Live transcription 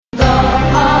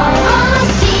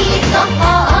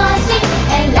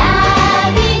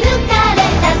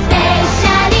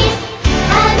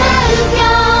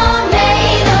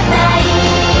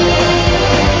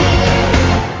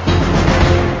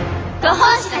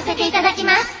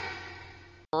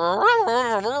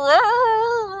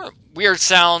Weird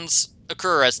sounds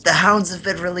occur as The hounds have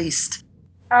been released.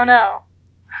 Oh no.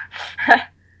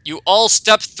 you all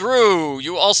step through,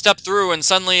 and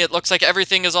suddenly it looks like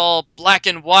everything is all black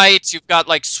and white. You've got,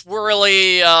 like,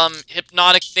 swirly,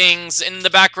 hypnotic things in the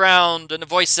background, and a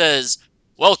voice says,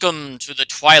 "Welcome to the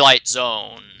Twilight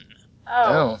Zone."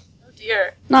 Oh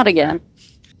dear. Not again.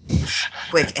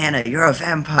 Quick, Anna, you're a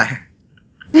vampire.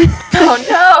 Oh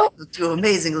no! You'll do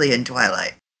amazingly in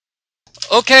Twilight.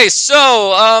 Okay,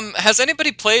 so, has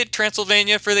anybody played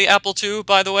Transylvania for the Apple II,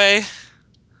 by the way?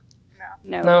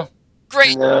 No.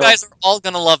 Great, No. you guys are all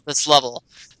gonna love this level.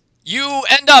 You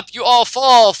all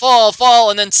fall,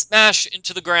 and then smash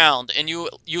into the ground, and you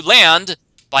land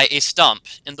by a stump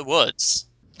in the woods.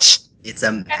 It's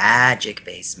a magic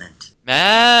basement.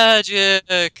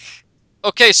 Magic!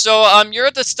 Okay, so, you're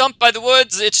at the stump by the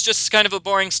woods. It's just kind of a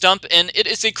boring stump, and it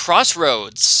is a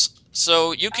crossroads.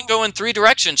 So you can go in 3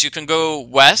 directions. You can go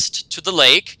west to the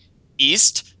lake,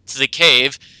 east to the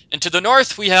cave, and to the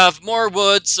north we have more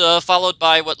woods, followed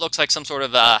by what looks like some sort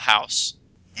of house.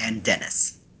 And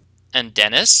Dennis. And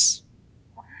Dennis?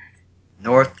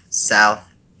 North, south,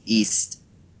 east,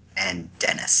 and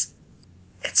Dennis.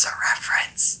 It's a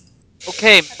reference.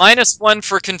 Okay, -1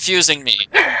 for confusing me.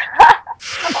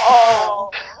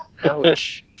 Oh.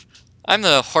 Ouch. I'm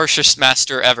the harshest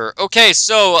master ever. Okay,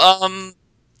 so,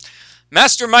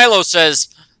 Master Milo says,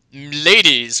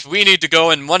 "Ladies, we need to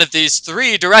go in one of these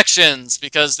 3 directions,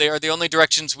 because they are the only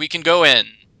directions we can go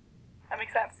in." That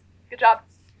makes sense. Good job.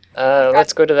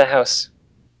 Let's go to the house.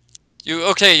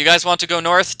 You guys want to go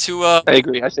north to, I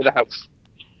agree. I said a house.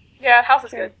 Yeah, house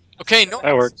is good. Okay, north.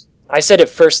 That works. I said it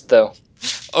first, though.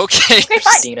 Okay, Okay,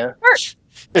 fine. Dina. First.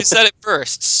 he said it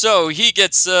first, so he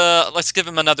gets, let's give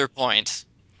him another point.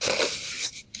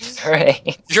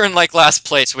 Alright. You're in, like, last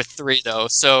place with 3, though,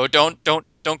 so don't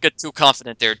get too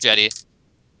confident there, Jetty.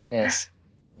 Yes.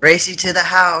 Race you to the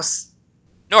house.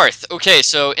 North. Okay,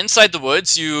 so inside the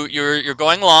woods, you're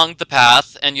going along the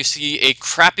path, and you see a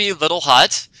crappy little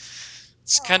hut.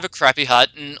 It's kind of a crappy hut.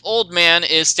 An old man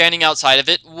is standing outside of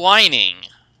it, whining.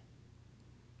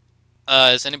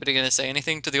 Is anybody going to say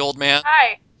anything to the old man?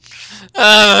 Hi.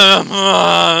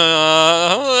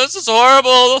 This is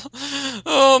horrible.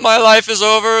 Oh, my life is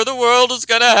over. The world is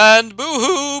gonna end.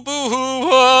 Boo-hoo, boo-hoo.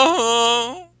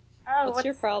 Oh, What's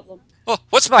your problem? Oh,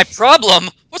 what's my problem?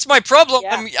 What's my problem?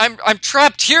 Yeah. I'm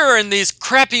trapped here in these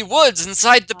crappy woods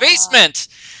inside the basement.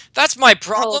 That's my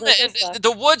problem. that And does suck.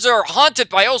 the woods are haunted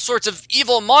by all sorts of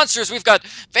evil monsters. We've got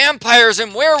vampires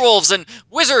and werewolves and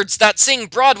wizards that sing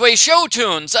Broadway show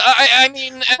tunes. I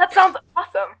mean, that sounds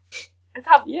awesome. It's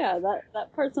how, Yeah,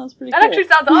 that part sounds pretty that cool. actually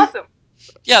sounds awesome.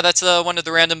 yeah, that's one of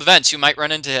the random events. You might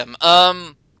run into him.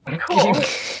 Cool.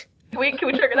 Can we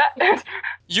trigger that?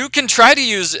 You can try to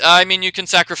use. I mean, you can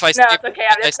sacrifice. No, it's okay.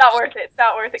 It's not worth it. It's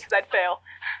not worth it because I'd fail.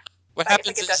 What I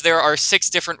happens think is there are 6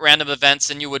 different random events,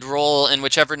 and you would roll, and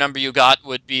whichever number you got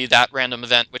would be that random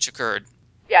event which occurred.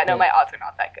 Yeah, no, my odds are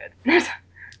not that good.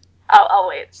 I'll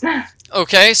wait.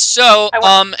 Okay, so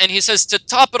I and he says to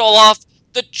top it all off,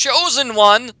 the chosen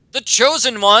one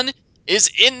is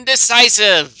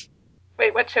indecisive.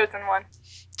 Wait, what chosen one?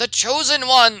 The chosen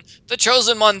one,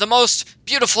 the most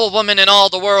beautiful woman in all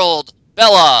the world,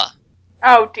 Bella.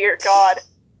 Oh dear God.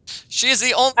 She is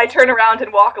the only. I turn around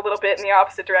and walk a little bit in the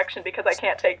opposite direction because I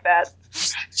can't take that.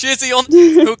 She is the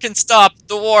only who can stop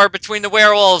the war between the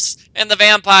werewolves and the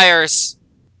vampires.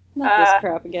 Not this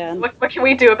crap again. What can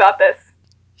we do about this?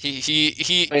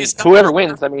 He I mean, is whoever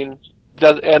wins, I mean,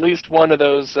 does at least one of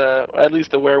those, at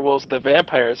least the werewolves, the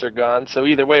vampires are gone, so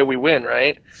either way we win,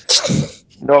 right?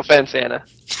 No offense, Anna.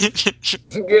 It's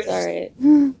alright.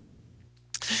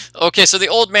 Okay, so the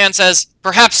old man says,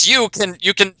 "Perhaps you can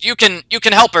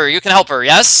help her. You can help her.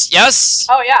 Yes.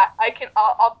 Oh yeah, I can.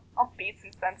 I'll beat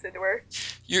some sense into her.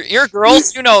 You're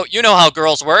girls. You know how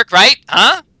girls work, right?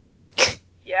 Huh?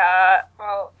 Yeah.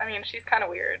 Well, I mean, she's kind of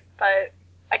weird, but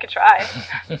I could try.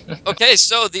 Okay,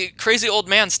 so the crazy old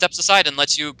man steps aside and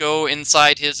lets you go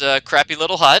inside his crappy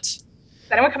little hut. Is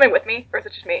anyone coming with me, or is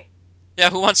it just me? Yeah,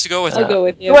 who wants to go with I'll him? go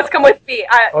with you. Who wants to come with me?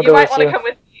 I'll You go might with want to you. come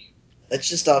with me. Let's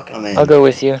just all come in. I'll go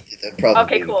with you.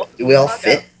 Okay, cool. Do we all I'll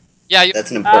fit? Yeah, That's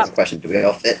an important question. Do we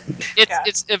all fit?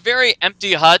 it's a very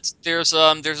empty hut. There's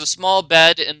a small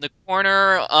bed in the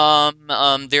corner.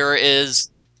 There is,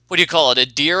 what do you call it? A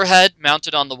deer head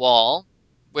mounted on the wall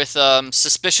with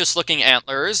suspicious looking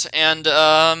antlers, and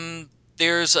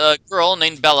there's a girl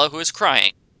named Bella who is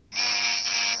crying.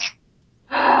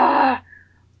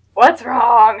 What's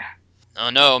wrong? Oh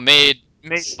no, Maid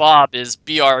Bob is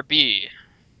BRB.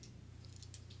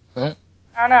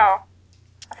 Oh no.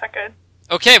 That's not good.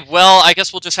 Okay, well, I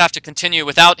guess we'll just have to continue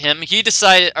without him. He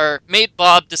decided, or Maid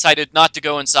Bob decided not to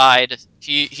go inside.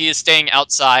 He is staying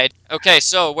outside. Okay,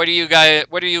 so what are you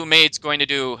maids going to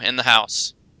do in the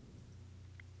house?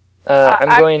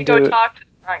 I'm going go to talk to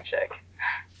the crying chick.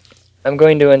 I'm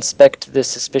going to inspect the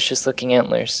suspicious-looking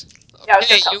antlers. Yeah, I was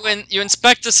Okay, gonna tell you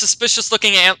inspect the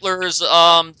suspicious-looking antlers.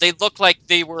 They look like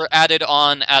they were added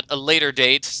on at a later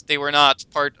date. They were not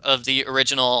part of the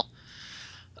original,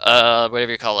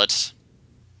 whatever you call it.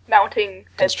 mounting head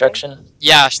thing. Construction?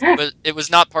 Yeah, but it was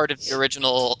not part of the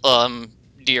original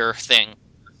deer thing.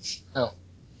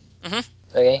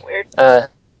 Okay. Weird.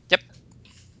 Yep.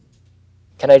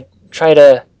 Can I try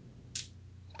to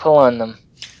pull on them?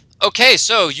 Okay,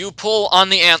 so you pull on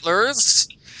the antlers,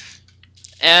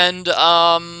 and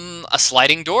a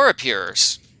sliding door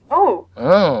appears. Oh,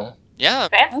 Oh. Yeah,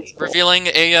 fancy. Cool. revealing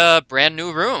a brand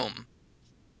new room.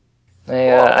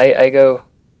 I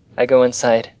go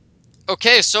inside.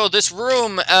 Okay, so this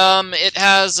room, it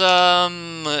has,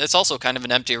 it's also kind of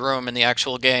an empty room in the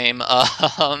actual game.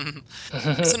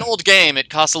 It's an old game.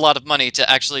 It costs a lot of money to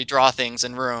actually draw things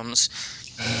in rooms.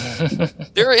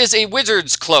 There is a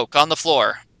wizard's cloak on the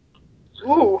floor,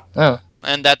 Ooh. Oh.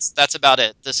 and that's about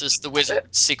it. This is the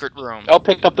wizard's secret room. I'll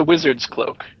pick up the wizard's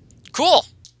cloak. Cool.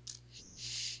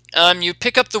 You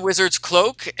pick up the wizard's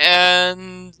cloak,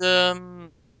 and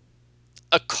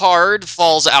a card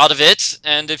falls out of it.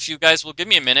 And if you guys will give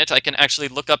me a minute, I can actually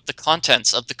look up the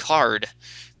contents of the card.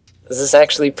 Is this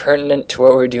actually pertinent to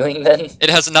what we're doing then? It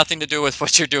has nothing to do with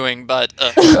what you're doing, but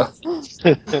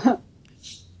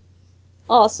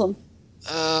Awesome.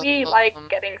 We like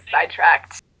getting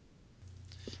sidetracked.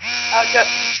 Good.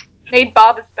 Maid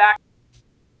Bob is back.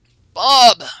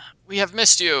 Bob, we have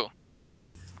missed you.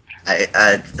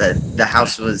 The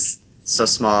house was so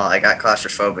small, I got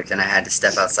claustrophobic and I had to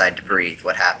step outside to breathe.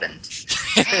 What happened?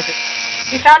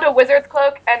 We found a wizard's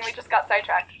cloak and we just got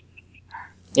sidetracked.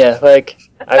 Yeah, like,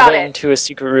 That's I about went it. into a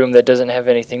secret room that doesn't have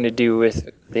anything to do with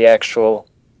the actual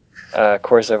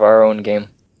course of our own game.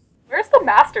 Where's the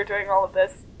master doing all of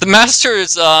this? The master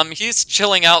is he's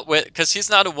chilling out with, because he's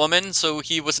not a woman, so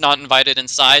he was not invited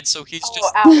inside. So he's Oh,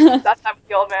 just ouch. That's not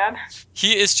the old man.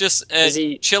 he is just Is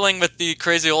he- chilling with the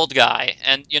crazy old guy,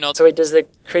 and So wait, does the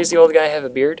crazy old guy have a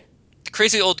beard? the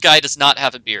crazy old guy does not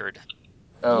have a beard.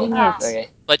 Oh, Oh. okay.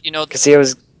 But Because he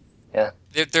was...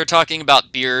 they're talking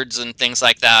about beards and things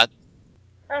like that.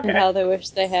 And Okay. how they wish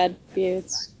they had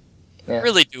beards. I Yeah.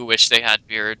 really do wish they had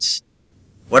beards.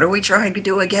 What are we trying to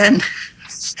do again?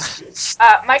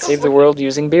 Michael's Save the looking- world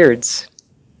using beards.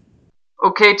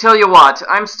 Okay, tell you what,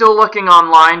 I'm still looking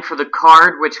online for the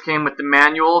card which came with the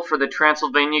manual for the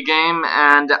Transylvania game,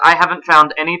 and I haven't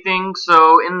found anything,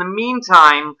 so in the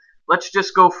meantime, let's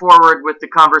just go forward with the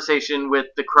conversation with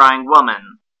the crying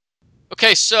woman.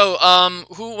 Okay, so,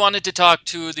 who wanted to talk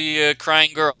to the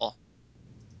crying girl?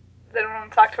 Does anyone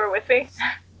want to talk to her with me?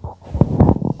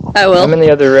 I will. I'm in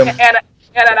the other room. Anna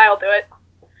and I will do it.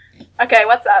 Okay,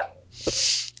 what's up?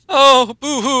 Oh,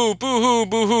 boo-hoo, boo-hoo,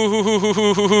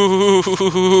 boo-hoo,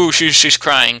 boo-hoo, she's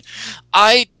crying.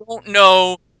 I don't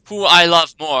know who I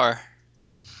love more.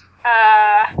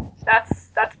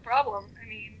 That's a problem. I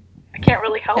mean, I can't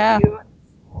really help Yeah. you.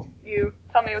 You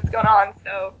tell me what's going on,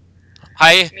 so,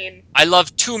 I I mean,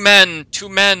 love two men.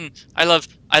 I love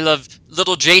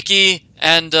little Jakey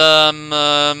and whoever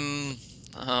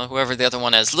the other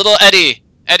one is. Little Eddie.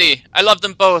 I love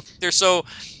them both. They're so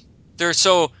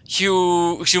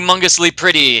humongously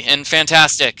pretty and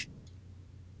fantastic.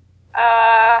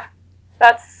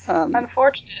 that's Um,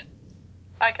 unfortunate,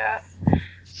 I guess.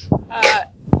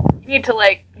 You need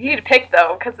to pick,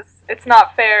 though, because it's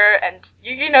not fair, and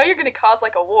you know you're gonna cause,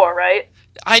 like, a war, right?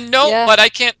 I know, Yeah. but I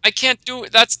can't do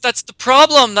it. That's the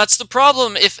problem. That's the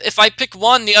problem. If I pick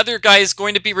one, the other guy is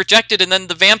going to be rejected, and then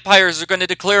the vampires are going to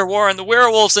declare war on the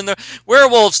werewolves, and the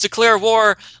werewolves declare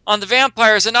war on the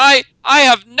vampires, and I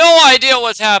have no idea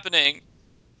what's happening.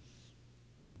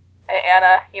 Hey,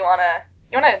 Anna, you wanna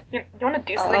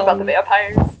do something about the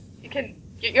vampires?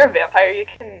 You're a vampire, you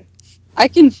can... I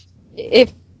can,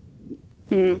 if,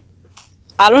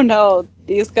 I don't know.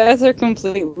 These guys are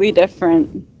completely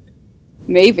different.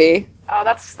 Maybe. Oh,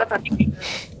 that's not... I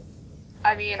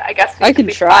mean, I guess we I could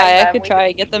be try. fine I then. could We try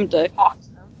and get them to. talk to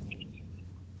them.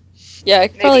 Yeah, I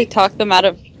could probably Maybe. talk them out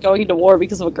of going to war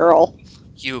because of a girl.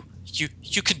 You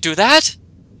could do that?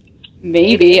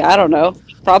 Maybe. I don't know.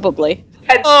 Probably.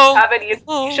 Ted, Oh. have any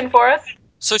information for us?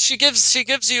 So she gives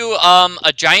you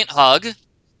a giant hug.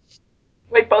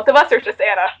 Wait, both of us or just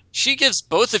Anna? She gives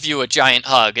both of you a giant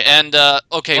hug, and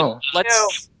okay, Oh.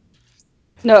 let's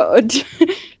No.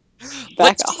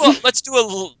 Back off. let's do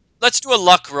a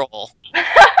luck roll.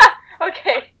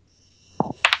 Okay.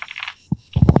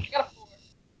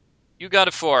 You got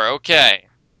a 4. Okay.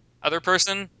 Other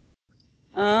person?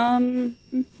 I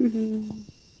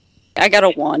got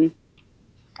a 1. You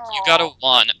got a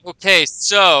 1. Okay,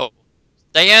 so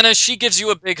Diana, she gives you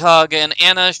a big hug, and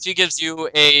Anna, she gives you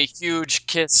a huge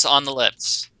kiss on the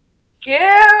lips. Ew!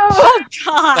 Oh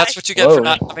god! That's what you get for Whoa.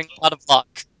 not having a lot of luck.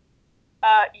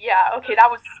 Yeah, okay, that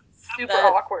was super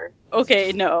That- awkward.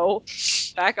 Okay, no.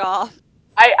 Back off.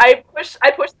 I push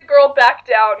the girl back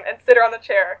down and sit her on the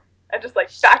chair and just like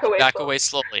back away. Back slowly. away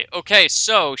slowly. Okay,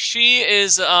 so she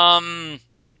is,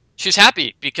 she's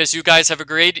happy because you guys have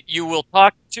agreed you will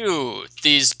talk to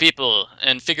these people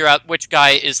and figure out which guy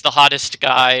is the hottest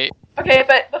guy. Okay,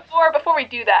 but before we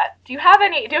do that, do you have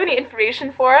any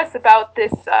information for us about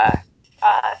this?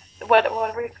 What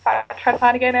are we trying to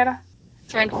find again, Anna?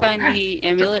 Trying to find the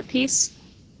amulet piece.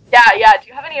 Yeah. Do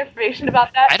you have any information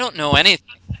about that? I don't know anything.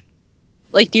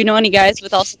 Like, do you know any guys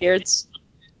with all beards?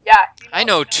 Yeah. do you I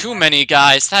know too many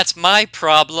guys. That's my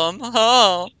problem.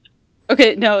 Oh,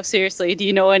 Okay, no, seriously. Do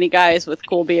you know any guys with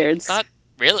cool beards? Not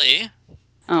really.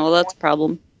 Oh, well, that's a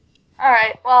problem. All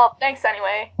right. Well, thanks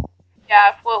anyway.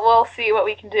 Yeah, we'll see what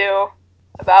we can do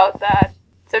about that.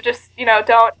 So just don't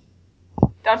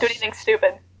do anything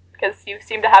stupid because you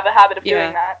seem to have a habit of Yeah.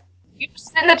 doing that. You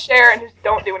just sit in the chair and just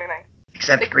don't do anything.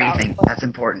 Except Think about breathing. it. That's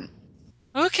important.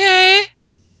 Okay.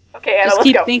 Okay, Anna, Just let's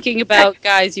keep go. thinking about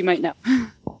guys you might know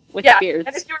with Yeah, beards.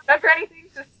 and if you remember anything,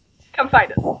 just come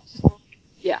find us.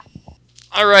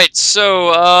 All right.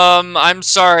 So, I'm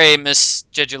sorry, Miss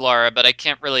Jejulara, but I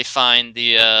can't really find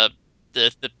the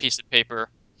piece of paper.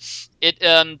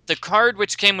 The card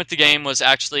which came with the game was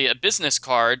actually a business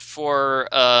card for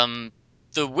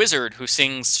the wizard who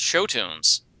sings show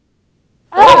tunes.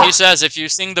 Oh, He says if you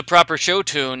sing the proper show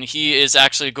tune, he is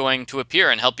actually going to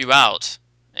appear and help you out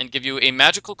and give you a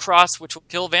magical cross which will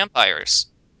kill vampires.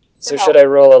 So should I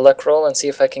roll a luck roll and see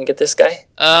if I can get this guy?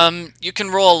 You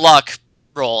can roll a luck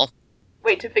roll.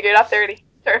 wait to figure it out 30.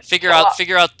 Sure. Figure Go out up.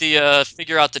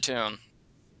 the tune.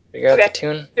 Figure out Okay. the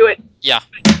tune? Do it. Yeah.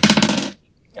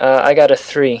 I got a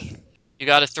 3. You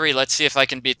got a 3. Let's see if I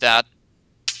can beat that.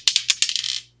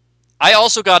 I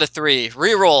also got a 3.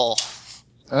 Reroll.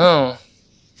 Oh.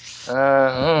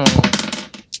 I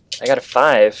got a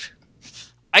 5.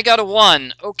 I got a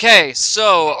 1. Okay,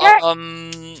 so 3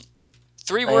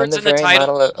 I am words the in the very title.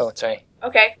 model of... Oh, sorry.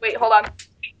 Okay, wait, hold on.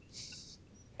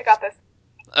 I got this.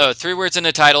 Oh, 3 words in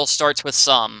the title starts with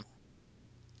some.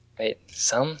 Wait,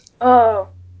 some? Oh.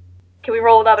 Can we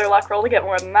roll another luck roll to get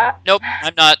more than that? Nope,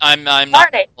 I'm not. I'm not Darn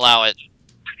gonna it. allow it.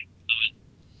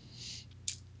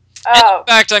 And Oh. in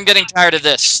fact, I'm getting tired of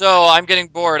this, so I'm getting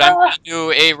bored. I'm going to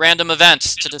do a random event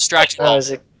to distract you Oh, all.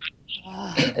 is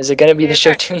it gonna be the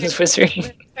show tunes wizard?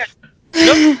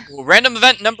 Nope. Random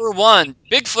event number 1.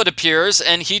 Bigfoot appears,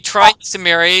 and he tries to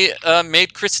marry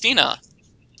Maid Christina.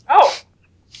 Oh.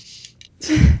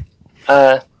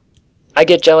 I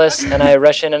get jealous and I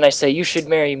rush in and I say, you should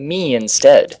marry me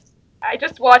instead. I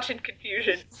just watch in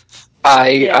confusion.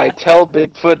 I tell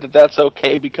Bigfoot that that's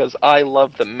okay because I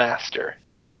love the master.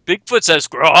 Bigfoot says,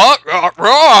 "Grah, grah,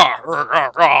 grah,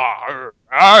 grah, grah,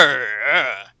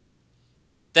 grah."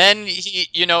 Then he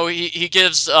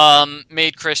gives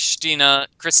Maid Christina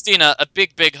a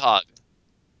big hug.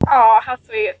 Oh, how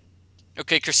sweet.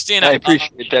 Okay, Christina. I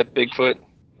appreciate that, Bigfoot,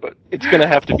 but it's gonna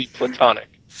have to be platonic.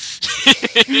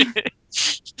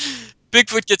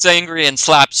 Bigfoot gets angry and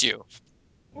slaps you.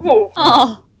 Ooh.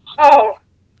 Oh. Oh.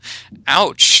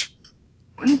 Ouch.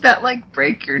 Wouldn't that,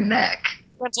 break your neck?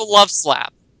 That's a love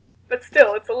slap. But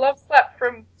still, it's a love slap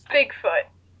from Bigfoot.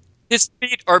 His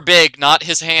feet are big, not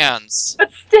his hands.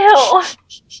 But still,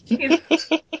 he's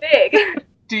big.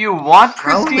 Do you want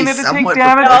Probably Christina to take somewhat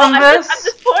damage No, from I'm this?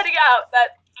 just pointing out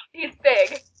that he's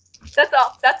big. That's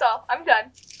all. That's all. I'm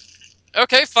done.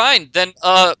 Okay, fine. Then,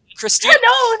 Christina,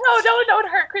 No, don't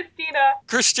hurt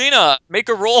Christina. make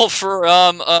a roll for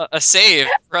a save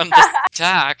from this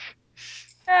attack.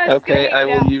 It's Okay, gonna I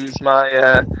be will down. use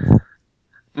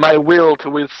my will to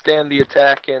withstand the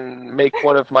attack and make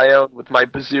one of my own with my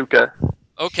bazooka.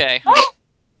 Okay,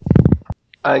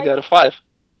 I got a 5.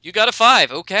 you got a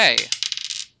 5. Okay.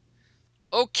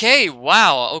 Okay.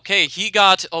 Wow. Okay, he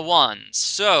got a 1.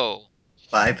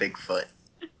 Bye, Bigfoot.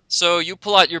 So you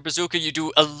pull out your bazooka. You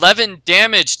do 11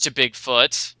 damage to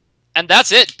Bigfoot, and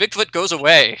that's it. Bigfoot goes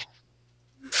away.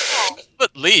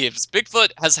 Bigfoot leaves.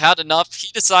 Bigfoot has had enough.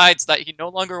 He decides that he no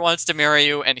longer wants to marry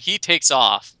you, and he takes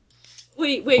off.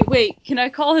 Wait. Can I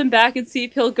call him back and see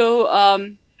if he'll go,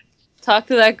 talk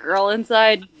to that girl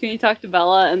inside? Can you talk to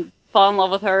Bella and fall in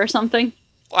love with her or something?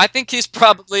 Well, I think that's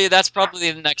probably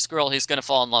the next girl he's going to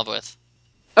fall in love with.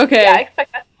 Okay. Yeah, I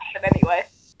expect that to happen anyway.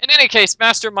 In any case,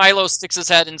 Master Milo sticks his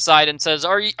head inside and says,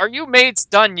 Are you maids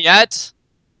done yet?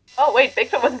 Oh wait,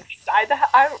 Bigfoot wasn't inside the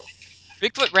house.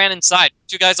 Bigfoot ran inside.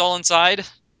 Aren't you guys all inside?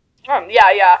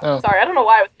 Yeah. Oh. Sorry, I don't know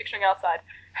why I was picturing outside.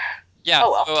 Yeah,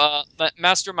 Oh, well. so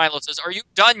Master Milo says, Are you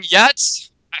done yet?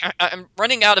 I'm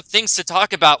running out of things to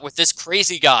talk about with this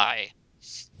crazy guy.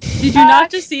 Did you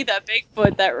not just see that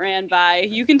Bigfoot that ran by?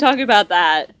 You can talk about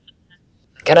that.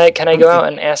 Can I go out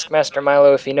and ask Master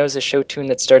Milo if he knows a show tune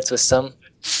that starts with some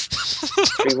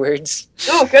 3 words?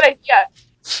 Ooh, good idea.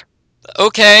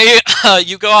 Okay,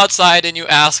 you go outside and you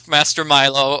ask Master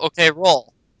Milo. Okay,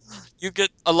 roll. You get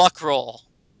a luck roll.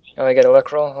 Oh, I got a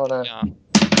luck roll? Hold on. Yeah.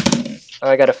 Oh,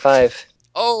 I got a 5.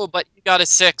 Oh, but you got a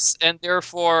 6, and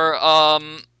therefore,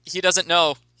 he doesn't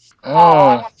know. I Oh.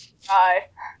 want to die.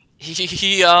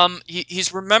 He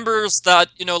remembers that,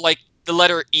 like the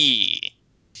letter E.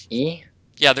 E?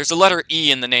 Yeah, there's a letter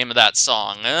E in the name of that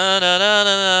song.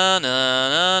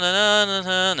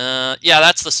 Yeah,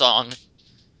 that's the song.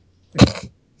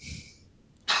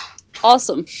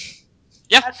 Awesome.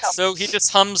 Yeah, That's helpful. so he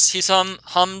just hums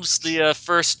the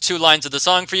first 2 lines of the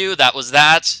song for you. That was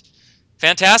that.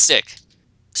 Fantastic.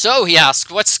 So he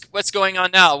asks, "What's going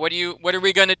on now? What are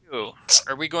we going to do?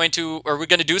 Are we going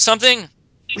to do something?"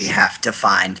 We have to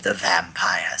find the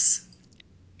vampires.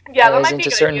 Yeah, that might Isn't be a a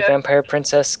good certain idea. vampire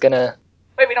princess gonna...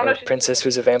 Wait, we don't know Or if she's princess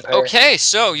who's a vampire? Okay,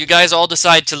 so you guys all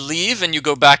decide to leave and you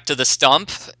go back to the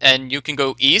stump, and you can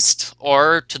go east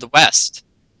or to the west.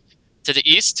 To the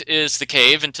east is the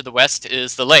cave, and to the west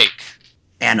is the lake.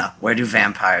 Anna, where do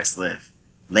vampires live?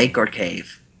 Lake or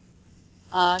cave?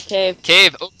 Cave.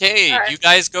 Cave, okay. Alright. You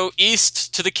guys go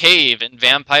east to the cave in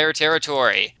vampire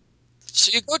territory.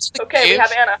 So you go to the Okay, cave, we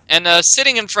have Anna. and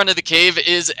sitting in front of the cave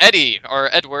is Eddie,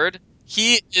 or Edward.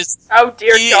 He is Oh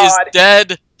dear is God.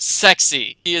 dead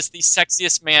sexy. He is the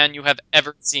sexiest man you have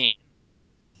ever seen.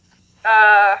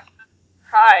 Hi.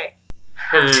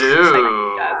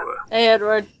 Hello. Hey,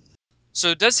 Edward.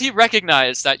 So does he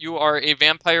recognize that you are a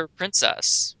vampire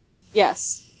princess?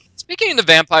 Yes. Speaking of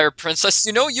vampire princess,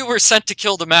 you know you were sent to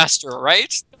kill the master,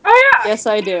 right? Oh yeah. Yes,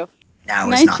 I do. Now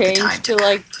Can is I not the change time to,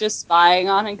 like, just spying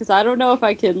on him? Because I don't know if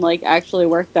I can, like, actually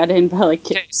work that in by, like,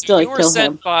 Okay, so to, like, you were kill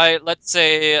sent him. by, let's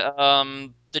say,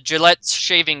 the Gillette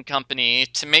Shaving Company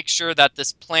to make sure that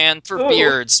this plan for Ooh.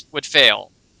 beards would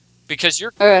fail. Because your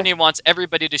Okay. company wants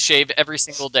everybody to shave every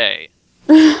single day.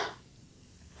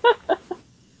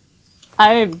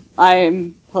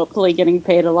 I'm hopefully getting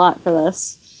paid a lot for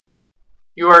this.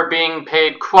 You are being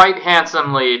paid quite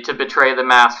handsomely to betray the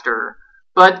master.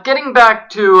 But getting back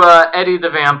to Eddie the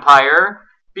Vampire,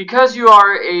 because you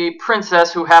are a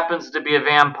princess who happens to be a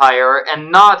vampire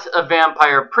and not a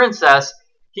vampire princess,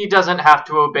 he doesn't have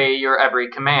to obey your every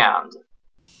command.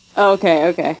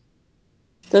 Okay.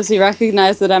 Does he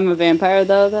recognize that I'm a vampire,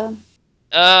 though,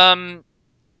 then?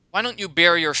 Why don't you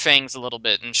bare your fangs a little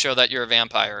bit and show that you're a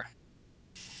vampire?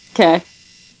 Okay.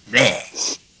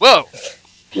 Bleh. Whoa!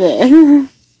 Yeah.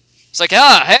 It's like,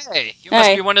 hey, you must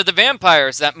Hey. be one of the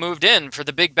vampires that moved in for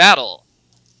the big battle.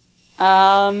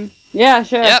 Yeah,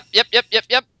 sure. Yep.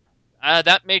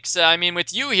 That makes,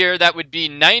 with you here, that would be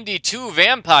 92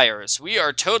 vampires. We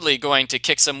are totally going to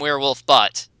kick some werewolf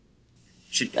butt.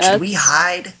 Should That's- we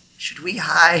hide? Should we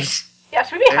hide? Yeah,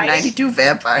 should we be There are hiding? 92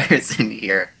 vampires in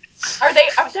here.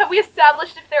 Have we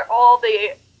established if they're all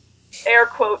the air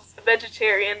quotes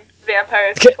vegetarian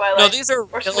vampires in Twilight? No, these are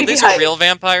Or should we be these are hiding? real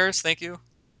vampires, thank you.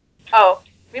 Oh,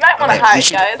 we might want to Okay, hide,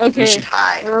 should, guys. Okay. We should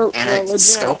hide. We're Anna, legit.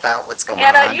 scope out what's going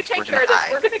Anna, on. you take We're care gonna of this.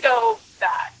 hide. We're gonna go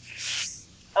back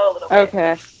a little bit.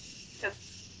 Okay.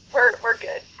 We're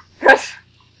good.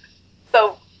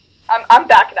 So, I'm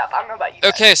backing up. I don't know about you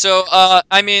guys. Okay, so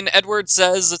Edward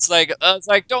says it's like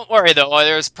don't worry though.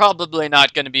 There's probably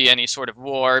not going to be any sort of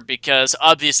war because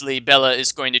obviously Bella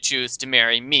is going to choose to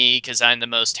marry me because I'm the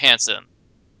most handsome.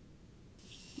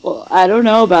 Well, I don't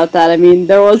know about that. I mean,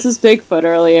 there was this Bigfoot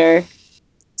earlier.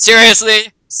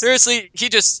 Seriously, he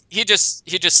just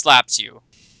slaps you.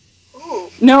 Ooh.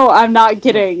 No, I'm not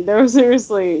kidding. There was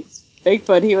seriously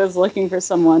Bigfoot. He was looking for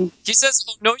someone. He says,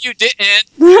 "Oh no, you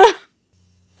didn't."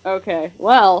 Okay,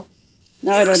 well,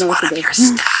 now I don't know what One to of do. your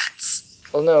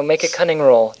stats. Well, no, make a cunning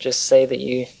roll. Just say that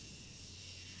you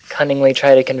cunningly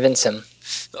try to convince him.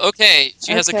 Okay,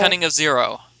 she has a Okay. cunning of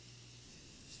 0.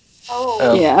 Oh.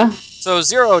 Oh. Yeah. So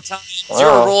 0 times Wow.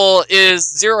 your roll is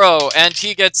 0, and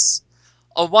he gets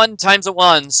a 1 times a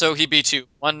 1, so he beats you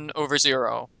 1 over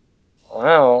 0.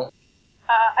 Wow.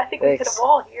 I think we hit a Thanks.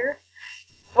 wall here.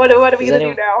 What are we Does gonna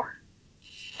anyone- do now?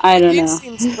 I don't He know.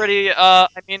 seems pretty,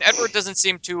 Edward doesn't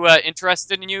seem too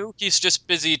interested in you. He's just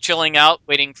busy chilling out,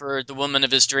 waiting for the woman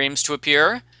of his dreams to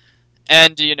appear.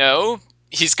 And,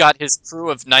 he's got his crew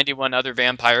of 91 other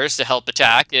vampires to help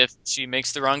attack if she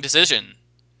makes the wrong decision.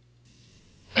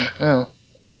 Oh.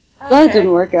 That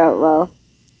didn't work out well.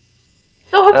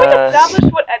 So have we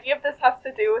established what any of this has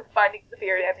to do with finding the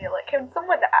beard amulet? Can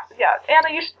someone ask? Yeah,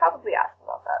 Anna, you should probably ask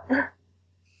about that.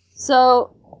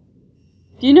 So,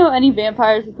 do you know any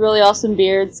vampires with really awesome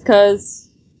beards? Because,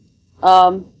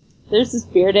 there's this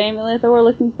beard amulet that we're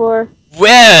looking for.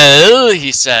 Well,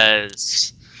 he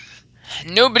says,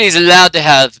 nobody's allowed to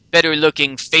have better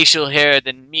looking facial hair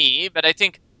than me, but I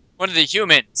think one of the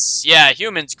humans,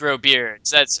 humans grow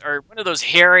beards. Or one of those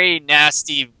hairy,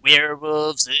 nasty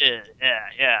werewolves.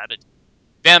 But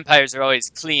vampires are always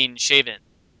clean shaven.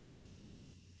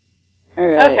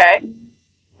 Alright. Okay.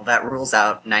 Well, that rules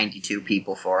out 92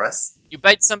 people for us. You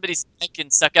bite somebody's neck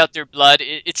and suck out their blood.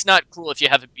 It's not cool if you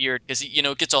have a beard, because,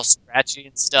 it gets all scratchy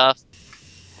and stuff.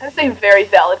 That's a very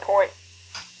valid point.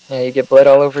 Yeah, you get blood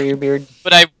all over your beard.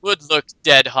 But I would look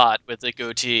dead hot with a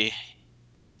goatee.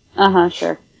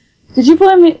 Sure. Could you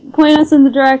point us in the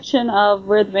direction of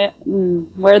where the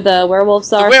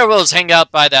werewolves are? The werewolves hang out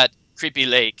by that creepy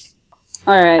lake.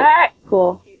 Alright,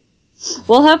 cool.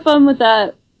 We'll have fun with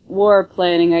that war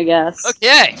planning, I guess.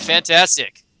 Okay,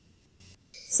 fantastic.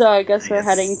 So I guess we're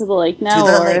heading to the lake now,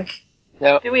 to the or... lake.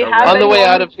 Now, Do we have on the way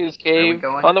anyone- out of his cave,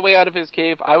 going? on the way out of his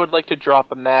cave, I would like to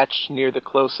drop a match near the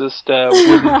closest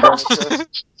wooden furniture. It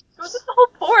was just the whole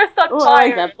forest on Ooh, I fire.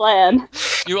 like that plan.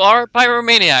 You are a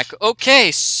pyromaniac.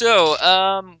 Okay, so,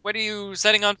 what are you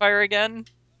setting on fire again?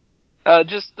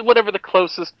 Just whatever the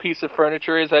closest piece of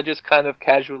furniture is, I just kind of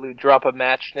casually drop a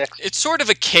match next. It's sort of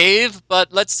a cave,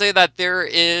 but let's say that there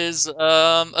is,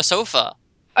 a sofa.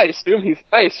 I assume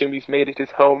he's made it his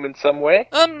home in some way.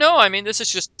 No, I mean, this is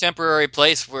just a temporary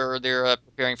place where they're,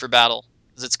 preparing for battle.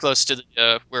 Because it's close to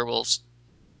the, werewolves.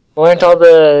 Well, aren't all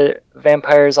the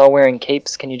vampires all wearing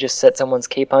capes? Can you just set someone's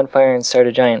cape on fire and start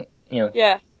a giant,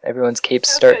 Yeah. everyone's capes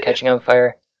start Okay, catching on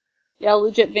fire? Yeah,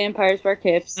 legit vampires wear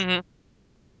capes. Mm-hmm.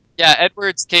 Yeah,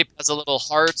 Edward's cape has a little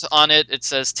heart on it. It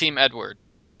says Team Edward.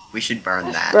 We should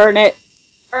burn that. Burn it.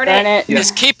 Burn Burn it. it.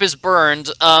 His cape is burned.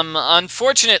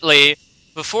 Unfortunately,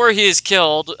 before he is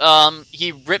killed,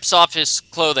 he rips off his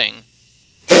clothing.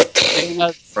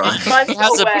 Because Run. Run he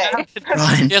has away.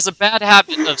 Run. he has a bad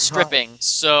habit of stripping,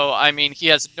 so, I mean, he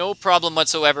has no problem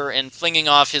whatsoever in flinging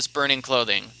off his burning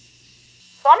clothing.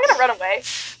 So I'm gonna run away.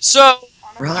 So,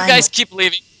 Run. you guys keep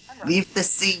leaving. Leave the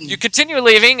scene. You continue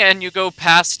leaving, and you go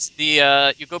past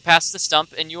the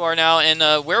stump, and you are now in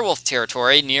werewolf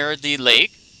territory near the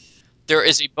lake. There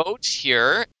is a boat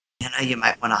here. Anna, you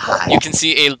might want to hide. You can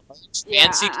see a large, Yeah,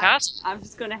 fancy castle. I'm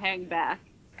just gonna hang back.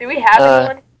 Do we have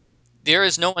anyone? There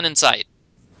is no one in sight.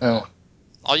 Oh.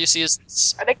 All you see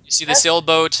is Are they? you see the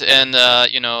sailboat and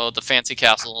the fancy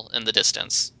castle in the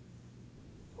distance.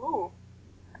 Ooh,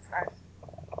 that's nice.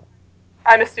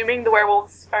 I'm assuming the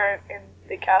werewolves are in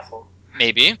the castle,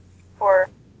 Maybe. or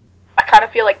I kind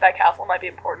of feel like that castle might be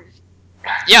important.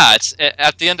 Yeah, it's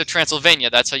at the end of Transylvania.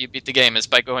 That's how you beat the game, is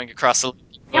by going across the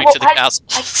lake, going well, to the castle.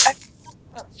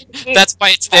 That's why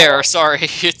it's there. Sorry,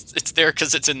 it's there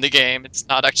because it's in the game. It's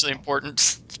not actually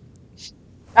important.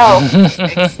 Oh,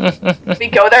 we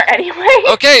go there anyway.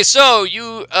 Okay, so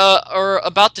you are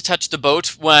about to touch the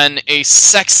boat when a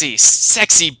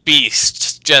sexy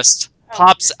beast just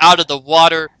pops out of the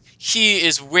water. He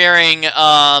is wearing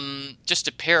just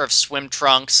a pair of swim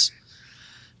trunks,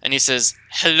 and he says,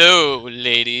 "Hello,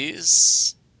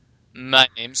 ladies. My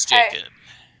name's Hey. Jacob."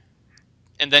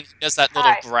 And then he does that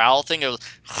little Hi. growl thing of.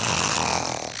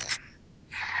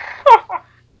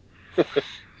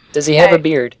 Does he have Hey. a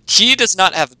beard? He does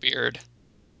not have a beard.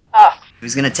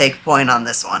 Who's gonna take point on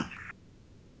this one?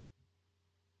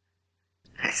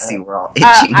 I see we're all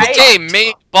itching. Okay,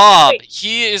 Maid Bob.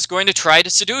 He is going to try to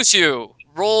seduce you.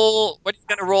 Roll. What are you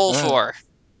going to roll for?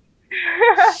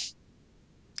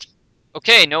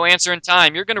 Okay, no answer in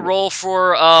time. You're going to roll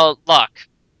for luck.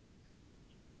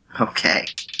 Okay.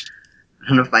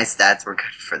 None of my stats were good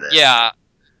for this. Yeah.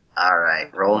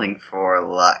 Alright, rolling for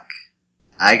luck.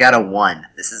 I got a 1.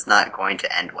 This is not going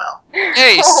to end well.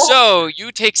 Okay, so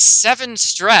you take 7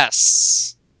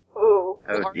 stress. Ooh.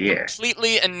 You Oh are dear.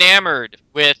 completely enamored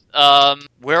with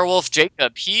Werewolf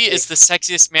Jacob. He is the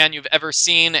sexiest man you've ever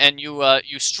seen, and you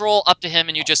stroll up to him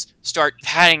and you just start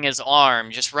patting his arm,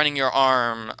 just running your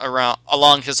arm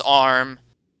along his arm.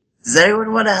 Does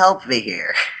anyone want to help me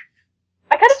here?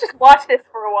 I gotta just watch this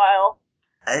for a while.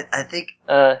 I think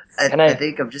Can I I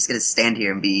think I'm just gonna stand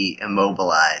here and be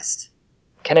immobilized.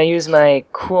 can I use my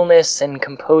coolness and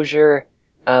composure,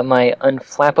 my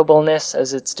unflappableness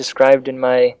as it's described in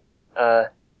my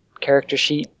character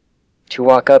sheet, to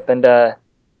walk up and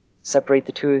separate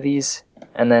the two of these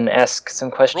and then ask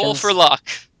some questions. Roll for luck.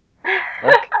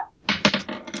 Luck?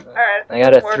 Alright. I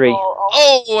got a word 3. roll.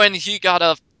 Oh, and he got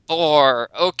a 4.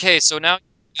 Okay, so now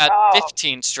you're at Oh.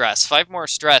 15 stress. 5 more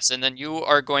stress, and then you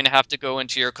are going to have to go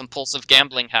into your compulsive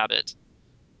gambling habit.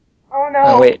 Oh no.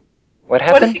 Oh, wait. What What is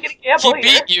happened? he gonna gamble He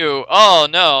here? beat you. Oh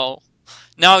no.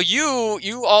 Now you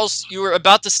were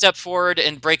about to step forward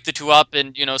and break the two up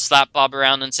and slap Bob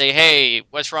around and say, "Hey,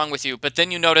 what's wrong with you?" But then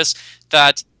you notice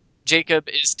that Jacob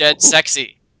is dead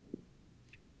sexy.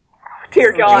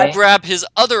 Dear God. You grab his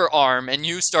other arm and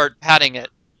you start patting it.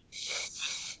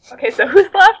 Okay, so who's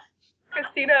left?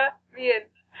 Christina, me, and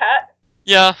Pat?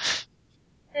 Yeah.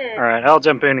 Alright, I'll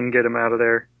jump in and get him out of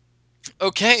there.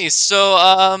 Okay, so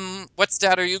what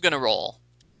stat are you gonna roll?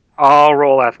 I'll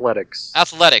roll athletics.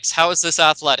 Athletics. How is this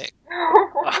athletic?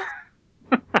 I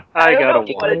don't got a know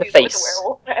Kick what him in to the do with a face.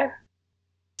 werewolf, man.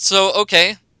 So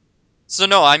okay. So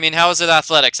no, I mean, how is it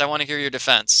athletics? I want to hear your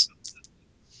defense.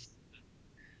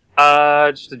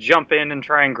 Just to jump in and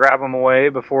try and grab him away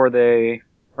before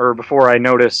I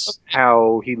notice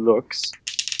how he looks.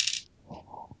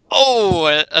 Oh,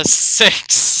 a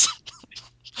 6.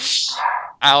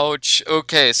 Ouch.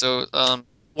 Okay, so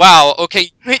wow. Okay, you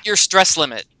hit your stress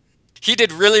limit. He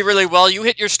did really, really well. You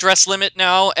hit your stress limit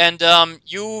now, and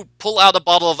you pull out a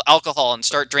bottle of alcohol and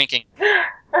start drinking.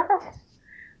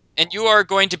 And you are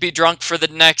going to be drunk for the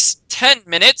next 10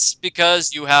 minutes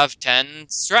because you have 10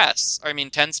 stress. I mean,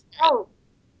 10 spirit. Oh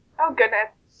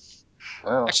goodness.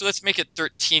 Wow. Actually, let's make it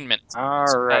 13 minutes.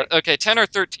 Alright. Okay, 10 or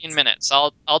 13 minutes.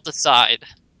 I'll decide.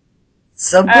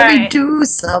 Somebody Alright. do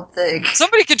something.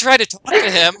 Somebody can try to talk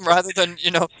to him rather than,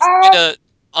 try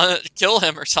to kill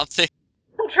him or something.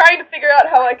 I'm trying to figure out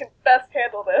how I can best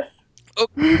handle this.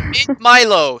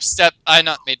 Master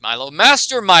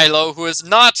Milo, who is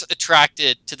not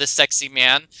attracted to the sexy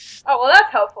man, Oh, well,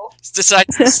 that's helpful.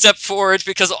 decides to step forward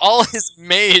because all his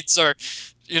maids are,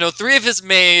 2 of his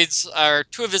maids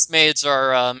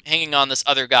are hanging on this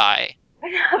other guy.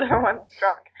 The other one's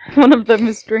drunk. One of them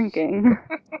is drinking.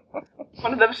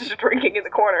 One of them's just drinking in the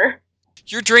corner.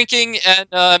 You're drinking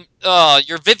and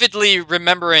you're vividly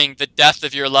remembering the death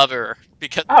of your lover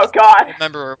because Oh God. you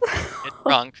remember get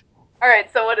drunk.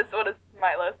 Alright, so what does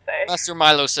Milo say? Master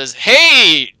Milo says,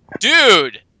 "Hey,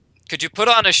 dude, could you put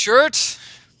on a shirt?"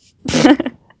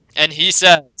 And he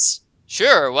says,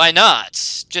 "Sure, why not?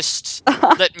 Just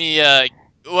let me,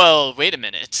 well, wait a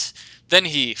minute." Then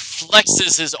he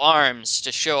flexes his arms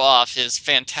to show off his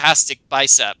fantastic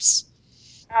biceps,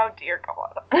 Oh dear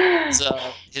God.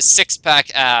 his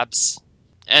six-pack abs.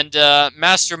 And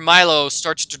Master Milo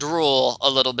starts to drool a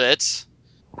little bit.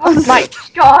 Oh my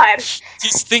God.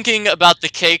 He's thinking about the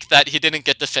cake that he didn't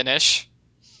get to finish.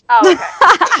 Oh, okay.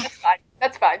 That's fine.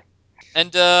 That's fine.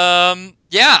 And,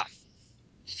 yeah.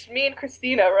 Me and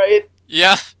Christina, right?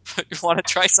 Yeah. You want to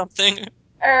try something?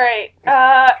 Alright,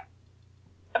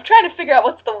 I'm trying to figure out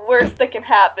what's the worst that can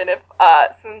happen if,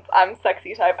 since I'm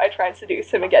sexy type, I try and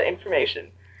seduce him and get information.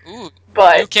 Ooh, you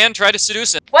But can try to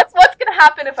seduce him. what's gonna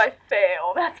happen if I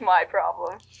fail? That's my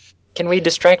problem. Can we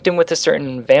distract him with a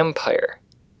certain vampire?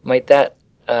 Might that,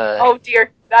 Oh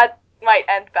dear, that might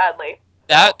end badly.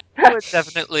 That would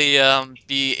definitely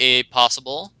be a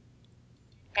possible.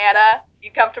 Anna,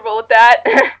 you comfortable with that?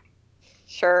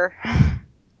 Sure.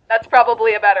 That's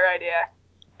probably a better idea.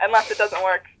 Unless it doesn't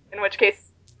work, in which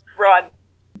case, run.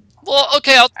 Well,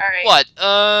 okay, I'll Alright. what?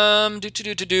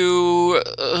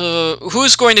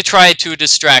 Who's going to try to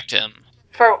distract him?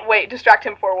 Distract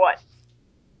him for what?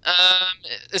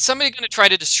 Is somebody going to try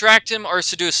to distract him or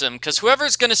seduce him? Because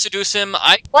whoever's going to seduce him,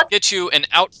 I can What? get you an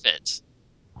outfit.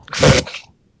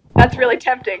 That's really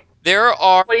tempting. There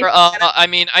are, What do you think,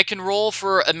 Anna? I can roll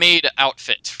for a maid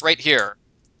outfit right here.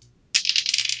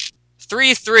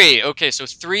 3-3. Okay, so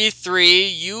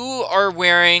 3-3. You are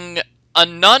wearing a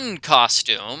nun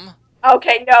costume.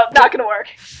 Okay, no, not gonna work.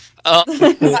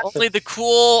 Only the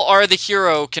cool or the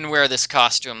hero can wear this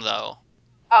costume, though.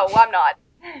 Oh, well, I'm not.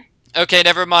 Okay,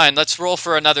 never mind. Let's roll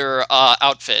for another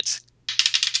outfit.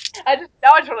 I just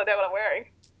want to know what I'm wearing.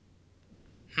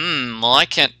 Well, I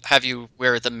can't have you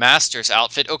wear the master's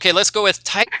outfit. Okay, let's go with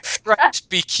tight striped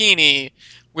bikini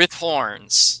with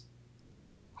horns.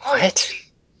 what?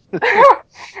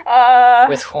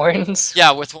 With horns?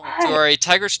 Yeah, with horns. Or a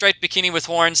tiger striped bikini with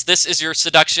horns. This is your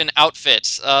seduction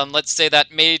outfit. Let's say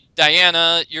that Maid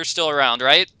Diana, you're still around,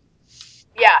 right?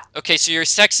 Yeah. Okay, so you're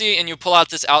sexy and you pull out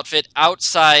this outfit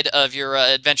outside of your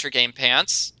adventure game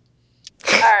pants.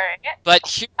 Alright. But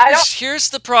I don't- here's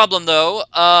the problem, though.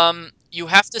 You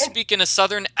have to speak in a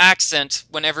southern accent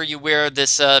whenever you wear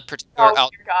this particular Oh,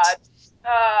 outfit. dear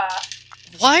God.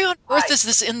 Why on earth Why? is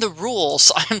this in the rules?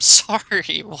 I'm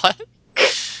sorry, what?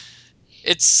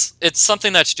 It's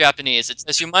something that's Japanese. It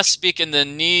says you must speak in the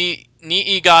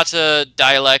Niigata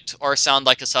dialect or sound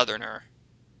like a southerner.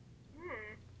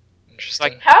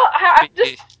 Interesting.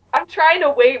 I'm trying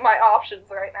to weigh my options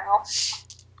right now.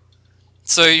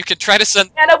 So you could try to send.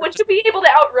 Anna, would you be able to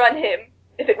outrun him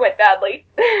if it went badly?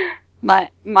 My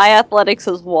athletics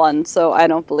is 1, so I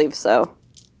don't believe so.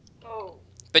 Oh.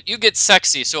 But you get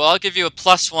sexy, so I'll give you a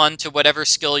 +1 to whatever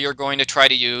skill you're going to try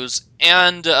to use,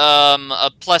 and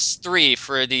a +3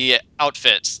 for the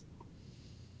outfit.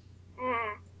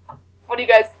 What do you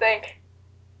guys think?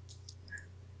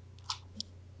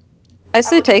 I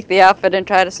say take the outfit and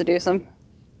try to seduce him.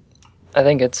 I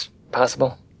think it's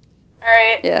possible.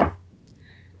 Alright. Yeah.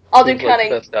 I'll do Seems like the cunning,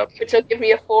 best option. which will give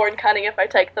me a 4 in cunning if I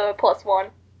take the +1.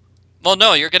 Well,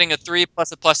 no, you're getting a 3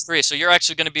 plus a +3, so you're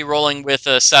actually going to be rolling with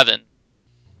a 7.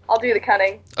 I'll do the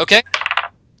cunning. Okay?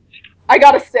 I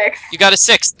got a 6. You got a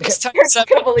 6. This time You're 7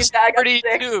 gonna believe is that I got a 6.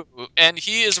 32, and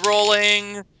he is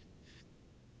rolling...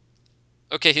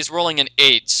 Okay, he's rolling an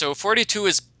 8, so 42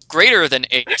 is greater than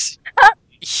 8.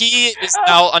 He is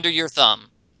now under your thumb.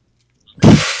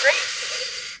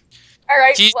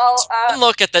 Alright, He well, one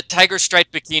look at that tiger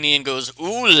striped bikini and goes,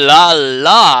 "Ooh la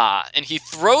la!" And he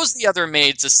throws the other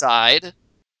maids aside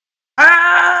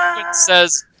and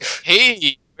says,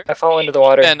 "Hey, where I fall have into the you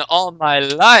water. been all my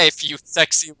life, you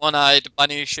sexy one-eyed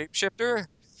bunny shapeshifter?"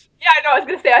 yeah, I know, I was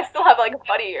gonna say, I still have, like,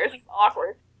 bunny ears. It's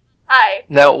awkward. Hi.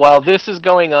 Now, while this is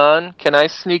going on, can I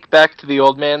sneak back to the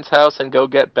old man's house and go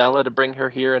get Bella to bring her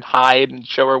here and hide and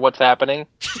show her what's happening?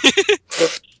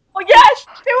 Oh, yes!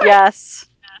 Do it! Yes.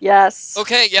 Yes.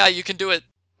 Okay, yeah, you can do it.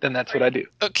 Then that's what I do.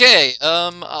 Okay,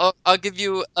 I'll give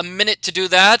you a minute to do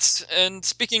that. And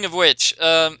speaking of which,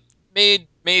 Maid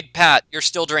Pat, you're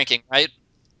still drinking, right?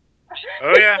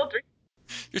 Oh, yeah.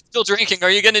 You're still drinking. Are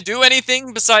you gonna do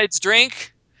anything besides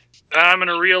drink? I'm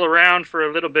gonna reel around for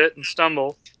a little bit and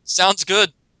stumble. Sounds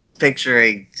good.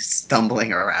 Picturing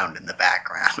stumbling around in the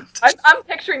background. I'm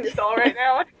picturing this all right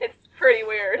now. It's pretty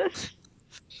weird.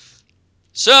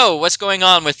 So, what's going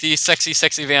on with the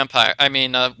sexy vampire?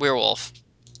 Werewolf.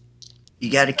 You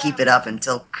gotta keep it up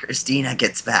until Christina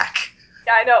gets back.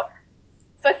 Yeah, I know.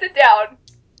 So I sit down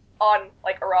on,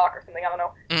 like, a rock or something, I don't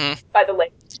know, by the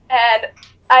lake. And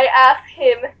I ask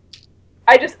him,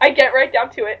 I get right down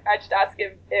to it. I just ask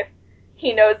him if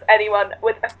he knows anyone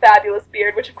with a fabulous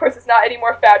beard, which of course is not any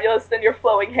more fabulous than your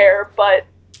flowing hair, but,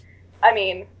 I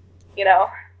mean, you know.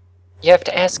 You have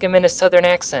to ask him in a southern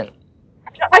accent.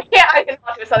 I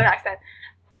cannot do a southern accent.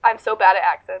 I'm so bad at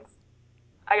accents.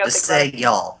 I gotta Just think say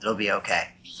y'all. It'll be okay.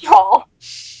 y'all.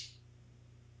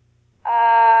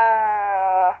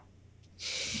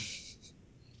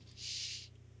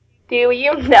 Do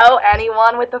you know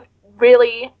anyone with a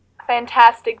really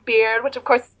fantastic beard, which of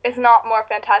course is not more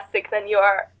fantastic than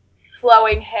your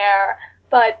flowing hair,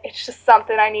 but it's just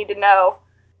something I need to know.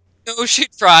 No, she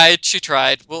tried.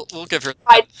 We'll give her.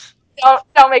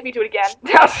 Don't make me do it again.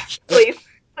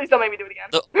 Please don't make me do it again.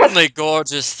 The only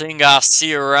gorgeous thing I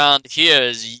see around here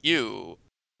is you,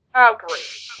 Oh, great.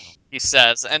 he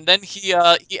says, and then he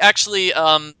actually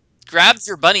grabs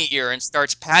your bunny ear and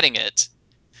starts patting it.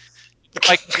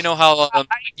 Like, you know how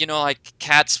like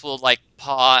cats will like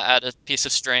paw at a piece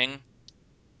of string.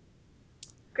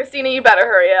 Christina, you better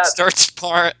hurry up.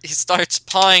 He starts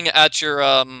pawing at your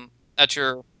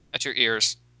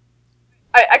ears.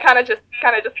 I kind of just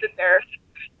sit there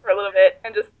for a little bit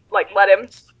and just like let him.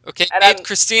 Okay, And Maid then-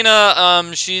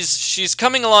 Christina, she's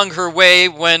coming along her way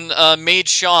when Maid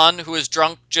Sean, who is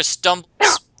drunk, just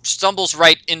stumbles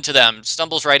right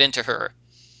into her.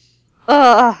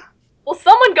 Ugh. Will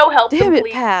someone go help Damn them, it,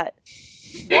 please? Pat.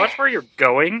 Watch where you're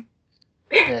going.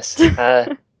 Yes.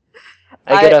 I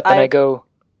get up and I go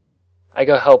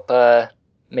help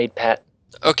Maid Pat.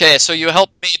 Okay, so you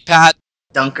help Maid Pat,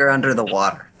 Dunk her under the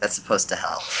water. That's supposed to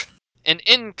help. and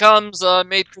in comes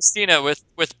Maid Christina with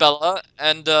Bella,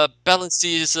 and Bella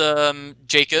sees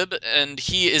Jacob, and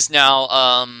he is now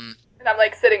And I'm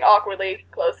like sitting awkwardly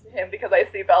close to him because I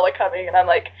see Bella coming, and I'm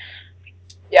like,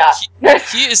 yeah.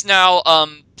 he is now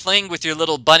playing with your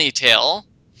little bunny tail.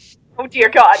 Oh dear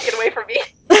God, get away from me.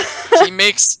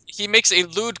 He makes a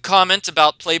lewd comment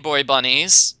about Playboy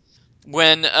bunnies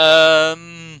when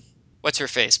what's her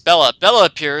face? Bella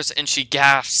appears and she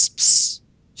gasps.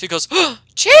 She goes, "Oh,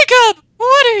 Jacob,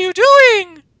 what are you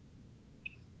doing?"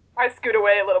 I scoot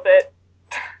away a little bit.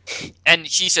 And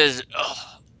he says,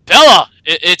 "Oh, Bella,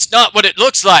 it's not what it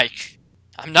looks like.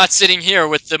 I'm not sitting here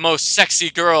with the most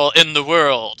sexy girl in the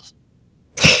world."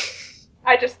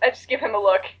 I just give him a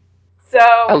look. A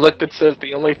So look that says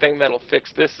the only thing that'll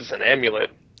fix this is an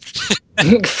amulet.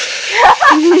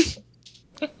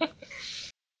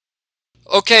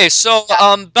 Okay, so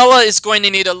Bella is going to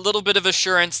need a little bit of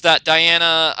assurance that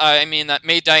that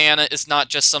Maid Diana is not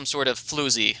just some sort of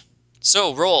floozy.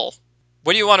 So roll.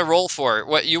 What do you want to roll for?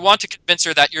 What you want to convince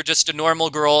her that you're just a normal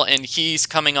girl and he's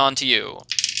coming on to you.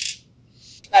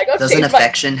 Doesn't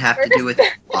affection have to do with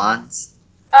bonds?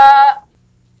 I'm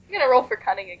gonna roll for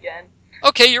cunning again.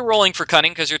 Okay, you're rolling for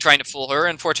cunning because you're trying to fool her.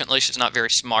 Unfortunately, she's not very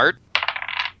smart.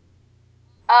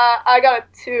 I got a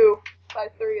 2 by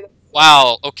 3.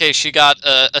 Wow, okay, she got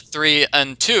a 3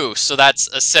 and 2, so that's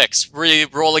a 6.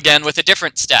 Roll again with a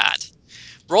different stat.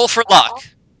 Roll for luck.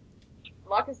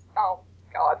 Luck is... oh,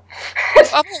 God.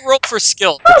 I will roll for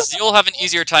skill, because you'll have an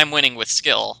easier time winning with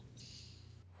skill.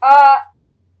 How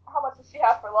much does she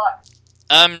have for luck?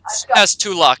 She has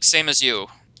 2 luck, same as you.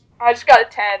 I just got a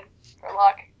 10 for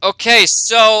luck. Okay,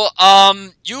 so,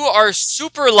 you are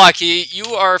super lucky,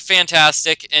 you are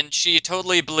fantastic, and she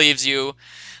totally believes you.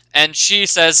 And she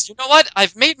says, you know what?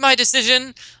 I've made my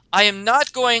decision. I am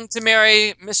not going to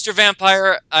marry Mr.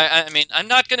 Vampire. I'm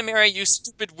not going to marry you,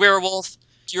 stupid werewolf.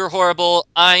 You're horrible.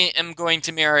 I am going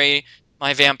to marry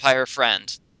my vampire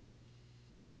friend.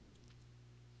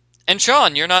 And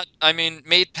Sean, you're not,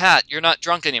 Maid Pat, you're not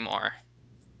drunk anymore.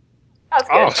 That's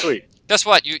good. Oh, sweet. Guess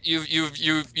what?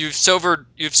 You've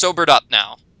sobered up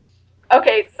now.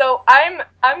 Okay, so I'm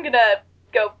gonna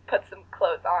go put some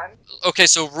clothes on. Okay,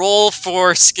 so roll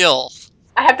for skill.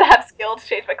 I have to have skill to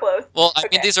change my clothes. Well,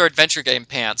 Okay. these are adventure game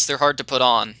pants. They're hard to put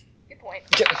on. Good point.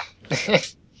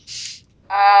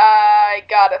 I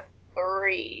got a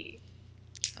 3.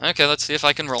 Okay, let's see if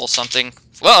I can roll something.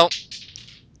 Whoa!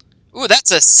 Ooh,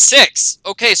 that's a 6!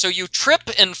 Okay, so you trip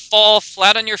and fall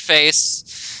flat on your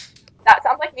face. That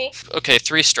sounds like me. Okay,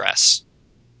 3 stress.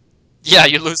 Yeah,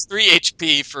 you lose 3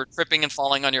 HP for tripping and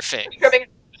falling on your face. Tripping in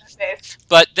my face.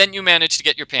 But then you manage to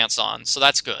get your pants on, so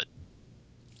that's good.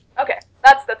 Okay,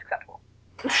 that's acceptable.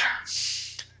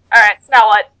 Alright, so now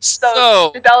what?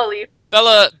 So, did Bella leave?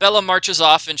 Bella marches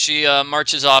off, and she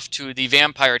marches off to the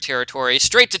vampire territory,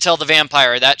 straight to tell the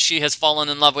vampire that she has fallen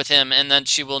in love with him, and that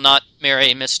she will not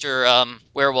marry Mr.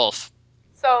 Werewolf.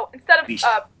 So, instead of,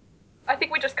 I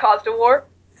think we just caused a war,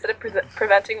 instead of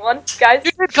preventing one, guys.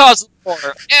 You did cause a war,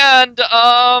 and,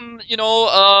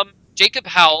 Jacob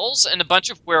howls, and a bunch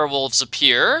of werewolves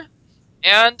appear,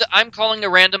 and I'm calling a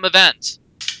random event.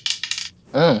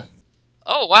 Mm.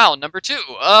 Oh, wow, number 2.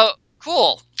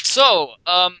 Cool. So,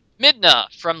 Midna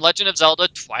from Legend of Zelda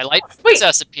Twilight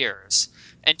Princess appears.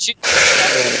 And she...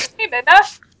 Hey,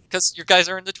 Midna. Because you guys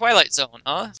are in the Twilight Zone,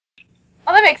 huh?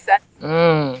 Oh, that makes sense.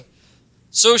 Mm.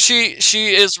 So she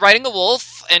is riding a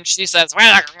wolf, and she says...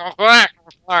 Does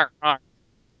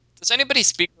anybody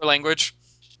speak her language?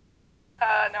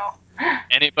 No.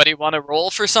 Anybody want to roll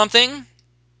for something?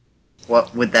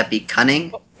 What would that be?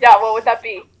 Cunning? Yeah, what would that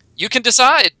be? You can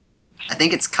decide. I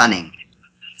think it's cunning.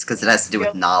 It's because it has to do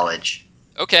with knowledge.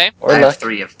 Okay. Or I have luck.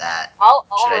 3 of that. I'll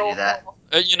Should I roll. do that?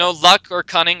 Luck or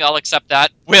cunning, I'll accept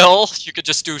that. Will, you could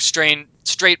just do straight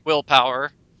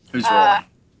willpower. Who's rolling?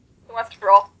 Who wants to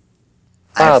roll?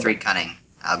 I have Bob. 3 cunning.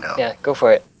 I'll go. Yeah, go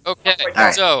for it. Okay,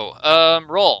 Alright. so,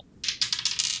 roll.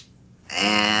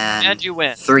 And you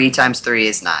win. 3 times 3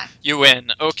 is 9. You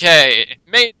win. Okay.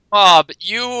 Mate Bob,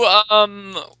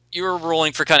 you're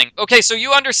rolling for cunning. Okay, so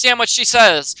you understand what she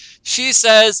says. She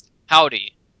says,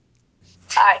 howdy.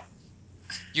 Hi.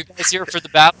 You guys here for the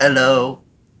battle? Hello.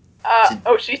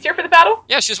 She's here for the battle?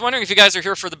 Yeah, she's wondering if you guys are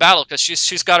here for the battle, because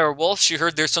she's got her wolf. She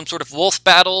heard there's some sort of wolf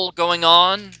battle going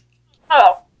on.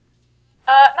 Oh.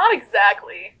 Not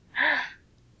exactly.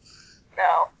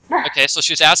 No. Okay, so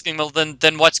she's asking, well,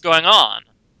 then what's going on?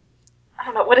 I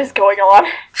don't know, what is going on?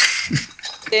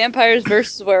 Vampires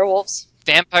versus werewolves.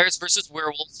 Vampires versus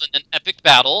werewolves in an epic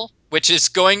battle, which is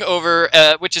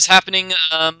happening,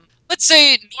 let's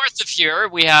say north of here.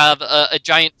 We have a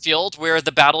giant field where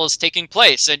the battle is taking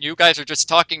place, and you guys are just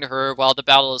talking to her while the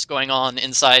battle is going on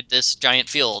inside this giant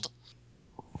field.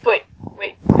 Wait,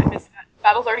 I missed that.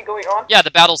 Battle's already going on? Yeah,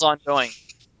 the battle's ongoing.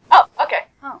 Oh, okay.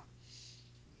 Oh.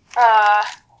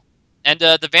 And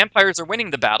the vampires are winning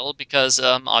the battle because,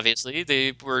 obviously,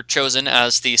 they were chosen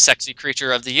as the sexy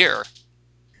creature of the year.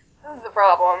 This is the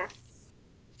problem.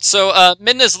 So,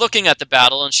 Midna's looking at the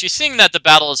battle, and she's seeing that the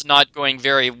battle is not going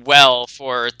very well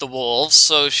for the wolves,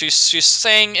 so she's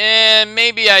saying,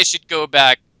 maybe I should go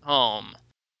back home.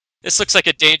 This looks like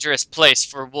a dangerous place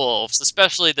for wolves,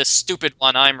 especially this stupid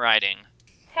one I'm riding.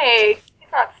 Hey,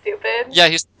 he's not stupid. Yeah,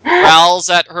 he growls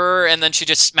at her, and then she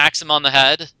just smacks him on the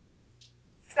head.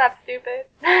 He's not stupid.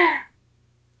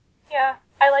 Yeah,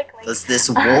 I like Link. Does this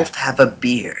wolf have a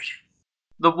beard?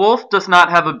 The wolf does not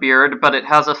have a beard, but it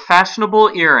has a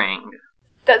fashionable earring.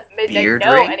 Does Midnight Beard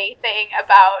know ring? anything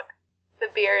about the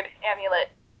beard amulet.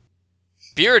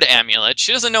 Beard amulet?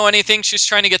 She doesn't know anything. She's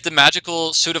trying to get the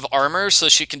magical suit of armor so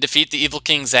she can defeat the evil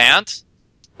King Zant.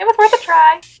 It was worth a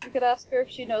try. You could ask her if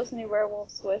she knows any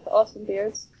werewolves with awesome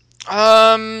beards.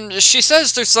 She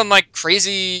says there's some, like,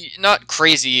 crazy... Not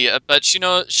crazy, but she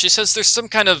says there's some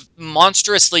kind of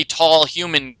monstrously tall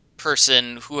human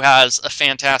person who has a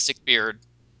fantastic beard.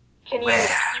 Can you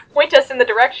point us in the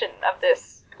direction of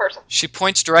this person? She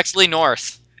points directly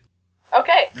north.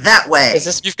 Okay. That way.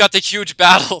 You've got the huge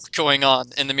battle going on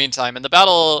in the meantime, and the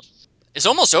battle is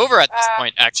almost over at this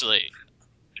point, actually.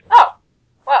 Oh.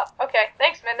 Well, okay.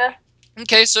 Thanks, Minna.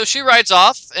 Okay, so she rides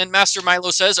off, and Master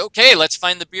Milo says, okay, let's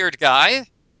find the beard guy.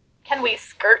 Can we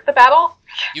skirt the battle?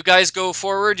 You guys go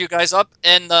forward, you guys up,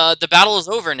 and the battle is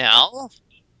over now.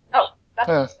 Oh,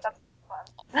 that's fun.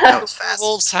 That was The fast.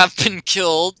 wolves have been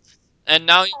killed, and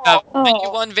now you have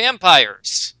 91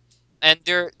 vampires. And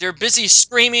they're busy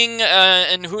screaming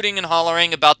and hooting and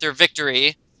hollering about their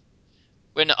victory,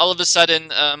 when all of a sudden,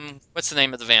 what's the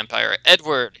name of the vampire?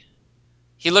 Edward.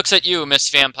 He looks at you, Miss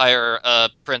Vampire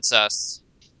Princess.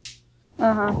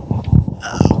 Uh-huh.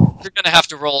 You're gonna have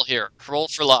to roll here. Roll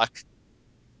for luck.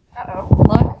 Uh-oh.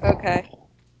 Luck? Okay.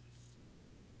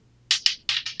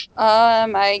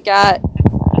 I got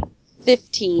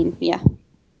 15, yeah.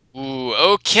 Ooh,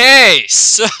 okay.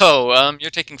 So, you're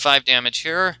taking 5 damage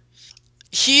here.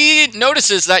 He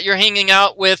notices that you're hanging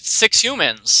out with 6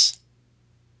 humans.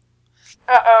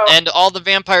 Uh-oh. And all the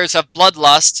vampires have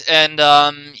bloodlust,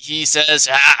 and he says,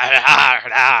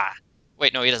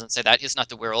 Wait, no, he doesn't say that. He's not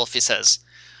the werewolf. He says,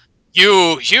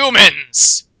 you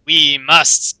humans, we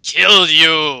must kill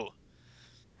you.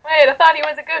 Wait, I thought he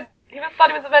was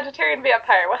a vegetarian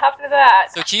vampire. What happened to that?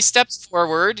 So he steps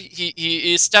forward.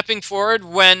 He is stepping forward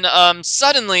when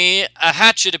suddenly a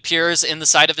hatchet appears in the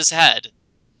side of his head.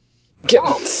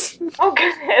 Oh,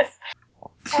 goodness.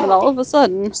 And all of a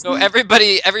sudden... So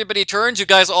everybody turns. You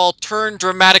guys all turn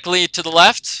dramatically to the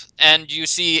left, and you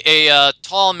see a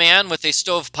tall man with a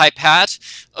stovepipe hat,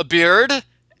 a beard.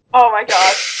 Oh my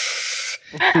god.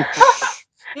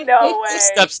 No way. He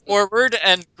steps forward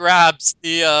and grabs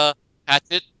the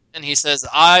hatchet, and he says,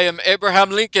 I am Abraham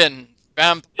Lincoln,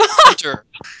 vampire hunter.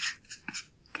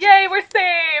 Yay, we're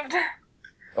saved!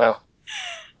 Wow.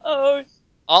 Oh,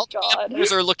 All the God.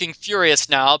 vampires are looking furious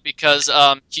now because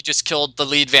he just killed the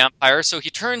lead vampire, so he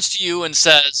turns to you and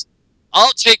says,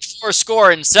 I'll take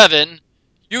 407,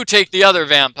 you take the other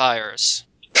vampires.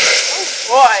 Oh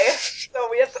boy. So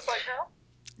we have to fight now?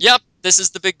 Yep, this is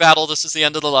the big battle, this is the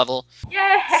end of the level.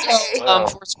 Yay! So, Wow.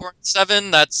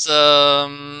 407, that's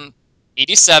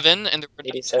 87, and there were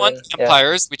 87, 91 yeah.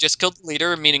 vampires. We just killed the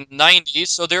leader, meaning 90,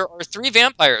 so there are 3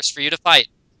 vampires for you to fight.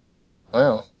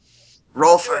 Wow.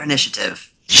 Roll for initiative.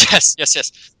 Yes.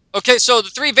 Okay, so the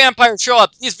 3 vampires show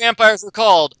up. These vampires are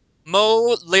called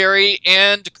Mo, Larry,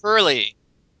 and Curly.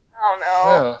 Oh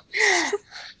no. Oh.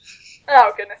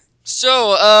 Oh goodness.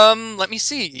 So, let me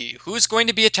see. Who's going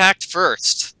to be attacked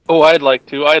first? Oh, I'd like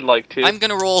to. I'm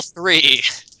gonna roll 3.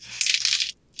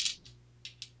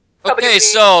 Probably Okay, me.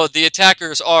 so the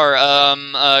attackers are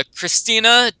Bob.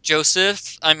 Christina,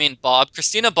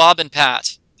 Bob, and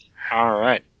Pat. All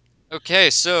right. Okay,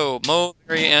 so Mo,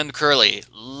 Larry, and Curly.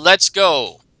 Let's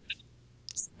go.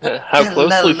 How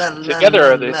closely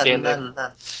together are they standing?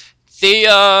 They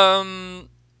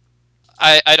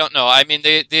I don't know. I mean,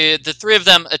 the 3 of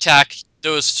them attack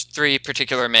those 3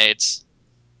 particular maids,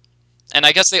 and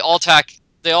I guess they all attack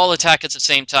at the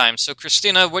same time. So,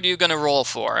 Christina, what are you gonna roll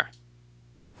for?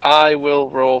 I will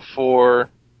roll for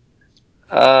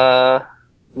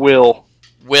Will.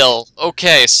 Will.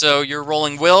 Okay, so you're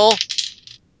rolling Will.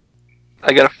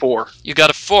 I got a 4. You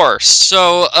got a 4.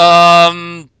 So,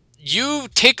 you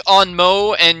take on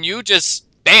Mo, and you just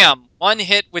bam, 1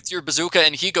 hit with your bazooka,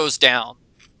 and he goes down.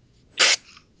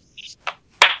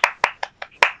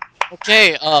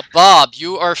 Okay, Bob,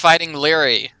 you are fighting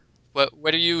Larry.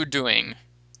 What are you doing?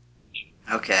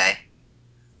 Okay.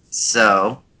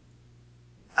 So,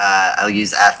 I'll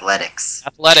use athletics.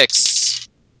 Athletics.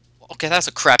 Okay, that's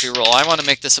a crappy roll. I want to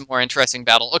make this a more interesting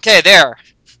battle. Okay, there.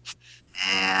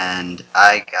 And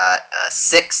I got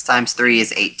 6 times 3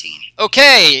 is 18.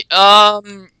 Okay,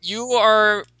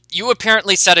 you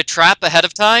apparently set a trap ahead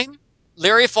of time.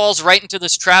 Larry falls right into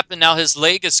this trap, and now his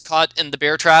leg is caught in the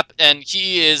bear trap, and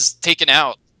he is taken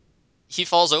out. He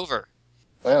falls over.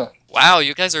 Wow. Wow,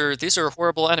 these are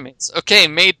horrible enemies. Okay,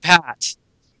 Maid Pat.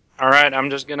 All right, I'm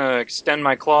just gonna extend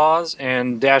my claws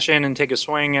and dash in and take a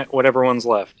swing at whatever one's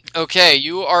left. Okay,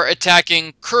 you are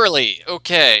attacking Curly.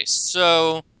 Okay,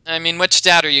 so, I mean, what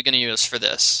stat are you going to use for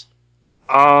this?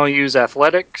 I'll use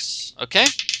athletics, Okay.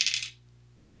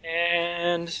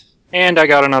 and I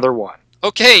got another 1.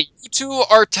 Okay, you two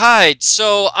are tied,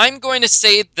 so I'm going to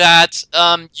say that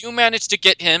you managed to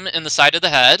get him in the side of the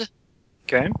head,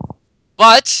 Okay.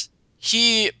 but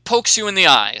he pokes you in the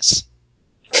eyes.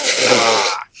 He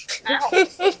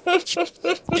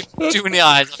pokes you in the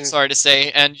eyes, I'm sorry to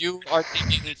say, and you are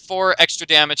taking 4 extra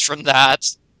damage from that.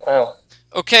 Wow.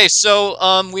 Okay, so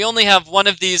we only have one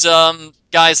of these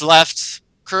guys left.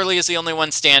 Curly is the only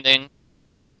one standing.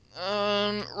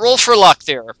 Roll for luck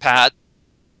there, Pat.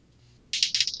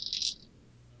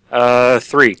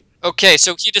 3. Okay,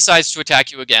 so he decides to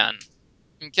attack you again.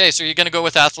 Okay, so you're gonna go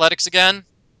with athletics again?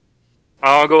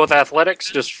 I'll go with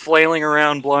athletics, just flailing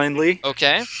around blindly.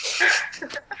 Okay.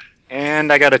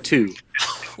 And I got a 2.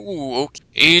 Ooh, okay.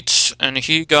 8, and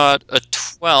he got a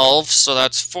 12, so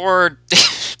that's 4.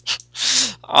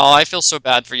 Oh, I feel so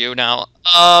bad for you now.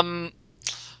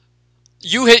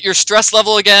 You hit your stress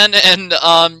level again, and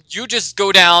you just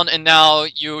go down, and now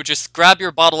you just grab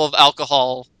your bottle of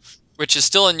alcohol, which is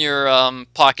still in your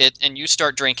pocket, and you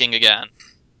start drinking again.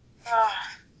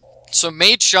 So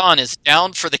Maid Sean is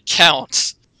down for the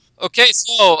count. Okay,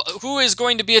 so who is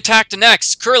going to be attacked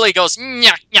next? Curly goes,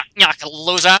 nyak, nyak, nyak,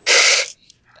 loser.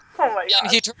 Oh my And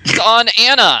god. he turns on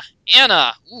Anna.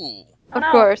 Anna, ooh. Of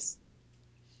course.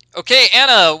 Okay,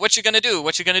 Anna, what you gonna do?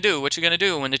 What you gonna do? What you gonna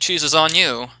do when the cheese is on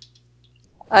you?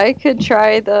 I could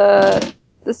try the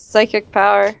psychic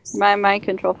power, my mind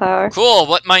control power. Cool.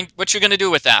 What you gonna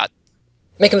do with that?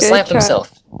 Make him Good slap try.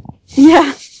 himself.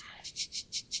 Yeah.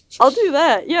 I'll do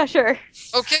that. Yeah, sure.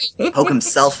 Okay, Poke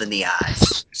himself in the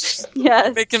eyes.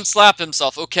 Yes. make him slap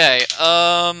himself. Okay.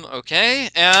 Okay,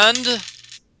 and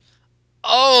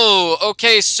oh,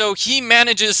 okay. So he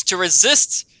manages to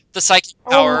resist the psychic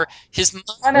power. His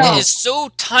I mind know. is so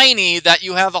tiny that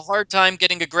you have a hard time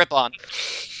getting a grip on.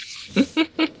 Dang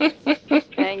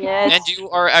it. And you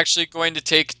are actually going to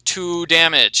take 2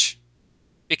 damage.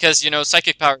 Because,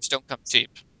 psychic powers don't come cheap.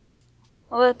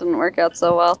 Well, that didn't work out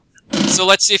so well. So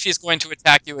let's see if he's going to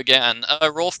attack you again.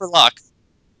 Roll for luck.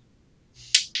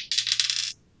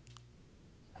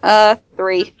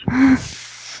 3.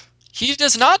 He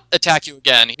does not attack you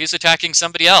again. He's attacking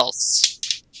somebody else.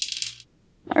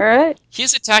 Alright.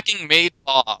 He's attacking Maid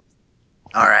Bob.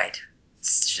 Alright.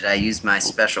 Should I use my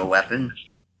special weapon?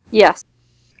 Yes.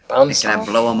 Bomb Can I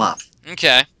blow him up?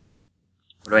 Okay.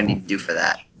 What do I need to do for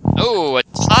that? Oh, a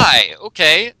tie.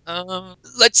 Okay.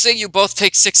 Let's say you both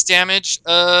take 6 damage.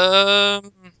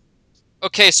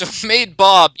 Okay, so Maid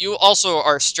Bob, you also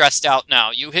are stressed out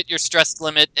now. You hit your stress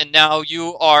limit, and now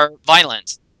you are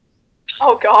violent.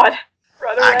 Oh god.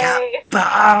 Run I away.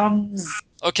 Bombs!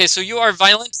 Okay, so you are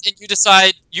violent, and you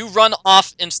decide you run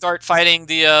off and start fighting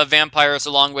the vampires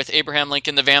along with Abraham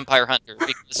Lincoln, the vampire hunter,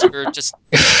 because you're just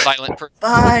a violent person.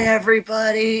 Bye,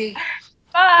 everybody! Bye.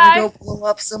 I'm gonna go blow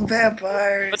up some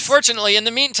vampires. But fortunately, in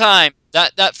the meantime,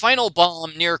 that final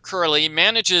bomb near Curly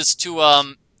manages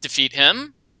to defeat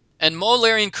him, and Mo,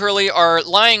 Larry, and Curly are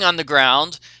lying on the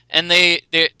ground, and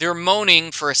they're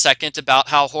moaning for a second about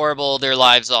how horrible their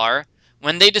lives are,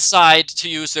 when they decide to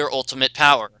use their ultimate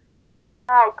power.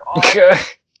 Oh god.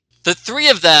 The 3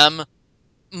 of them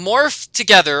morph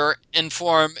together and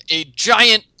form a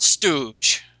giant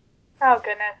stooge. Oh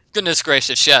goodness. Goodness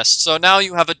gracious, yes. So now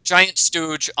you have a giant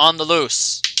stooge on the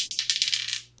loose.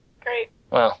 Great.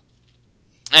 Wow.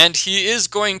 And he is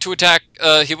going to attack,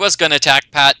 he was going to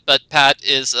attack Pat, but Pat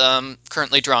is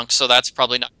currently drunk, so that's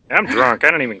probably not. I'm drunk.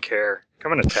 I don't even care.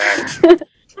 Come and attack. I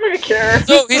don't even care.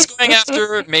 So he's going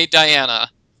after Maid Diana.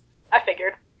 I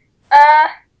figured.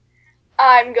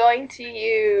 I'm going to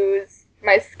use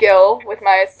my skill with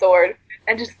my sword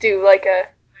and just do like a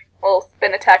little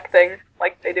spin attack thing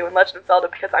like they do in Legend of Zelda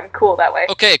because I'm cool that way.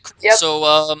 Okay, cool. Yep. So,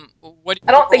 what do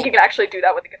I don't think you can actually do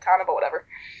that with the katana, but whatever.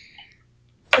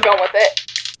 We're going with it.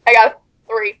 I got a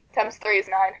 3. Times 3 is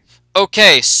 9.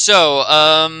 Okay, so,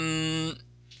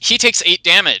 he takes 8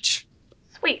 damage.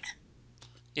 Sweet.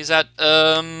 He's at,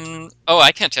 oh,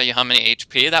 I can't tell you how many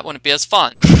HP. That wouldn't be as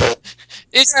fun.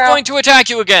 It's Yeah. going to attack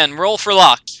you again. Roll for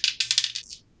luck.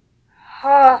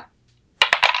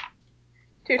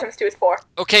 2 times 2 is 4.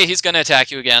 Okay, he's going to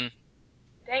attack you again.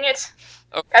 Dang it.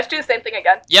 Oh. I have to do the same thing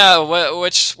again. Yeah,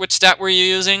 which stat were you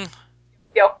using?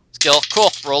 Yo. Skill. Cool.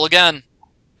 Roll again.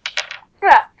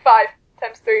 5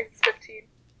 times 3 is 15.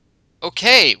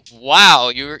 Okay. Wow.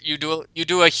 You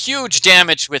do a huge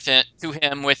damage with it to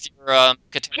him with your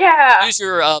katana. Yeah. Use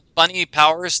your bunny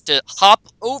powers to hop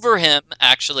over him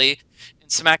actually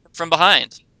and smack him from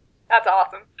behind. That's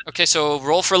awesome. Okay, so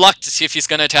roll for luck to see if he's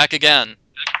going to attack again.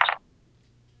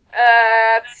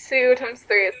 2 times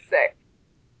 3 is 6.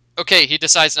 Okay, he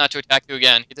decides not to attack you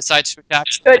again. He decides to attack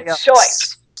Good somebody else.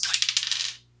 choice.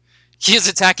 He is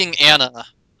attacking Anna.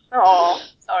 Oh,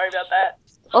 sorry about that.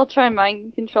 I'll try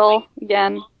mind control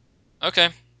again. Okay.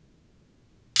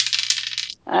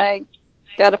 I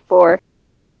got a 4.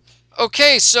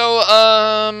 Okay, so,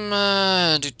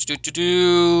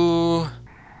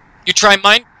 you try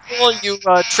mind control, you,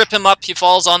 trip him up, he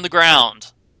falls on the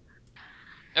ground.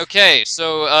 Okay,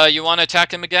 so, you want to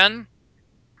attack him again?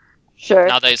 Sure.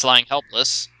 Now that he's lying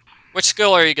helpless. Which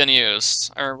skill are you going to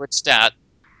use? Or which stat?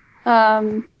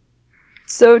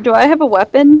 So do I have a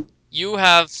weapon? You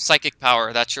have psychic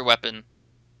power, that's your weapon.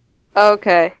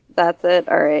 Okay, that's it.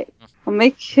 Alright. I'll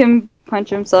make him punch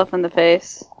himself in the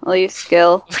face. I'll use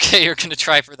skill. Okay, you're going to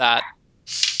try for that.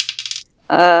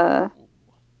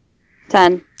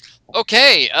 10.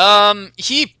 Okay,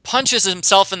 he punches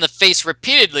himself in the face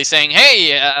repeatedly, saying,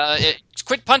 "Hey,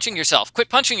 quit punching yourself! Quit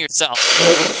punching yourself!"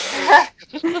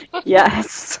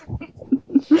 Yes.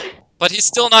 But he's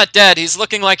still not dead. He's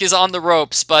looking like he's on the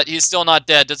ropes, but he's still not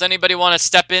dead. Does anybody want to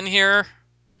step in here?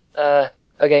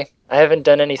 Okay. I haven't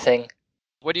done anything.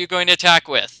 What are you going to attack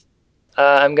with?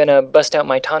 I'm gonna bust out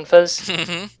my tonfas,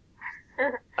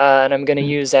 and I'm gonna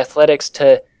use athletics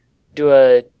to do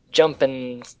a jump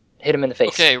and hit him in the face.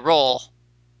 Okay, roll.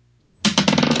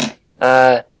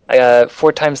 I got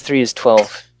 4 times 3 is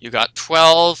 12. You got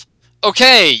 12.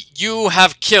 Okay, you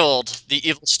have killed the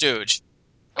evil stooge.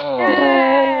 Oh.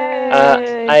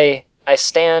 Yay. I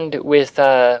stand with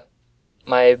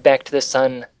my back to the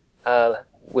sun,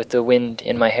 with the wind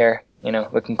in my hair,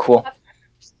 looking cool.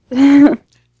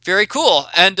 Very cool.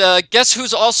 And guess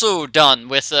who's also done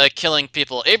with killing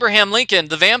people? Abraham Lincoln,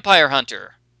 the vampire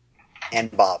hunter.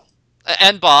 And Bob.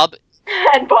 And Bob.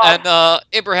 And Bob. And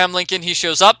Abraham Lincoln, he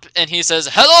shows up and he says,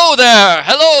 "Hello there!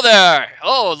 Hello there!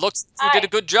 Oh, looks like you did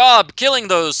a good job killing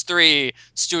those 3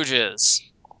 stooges."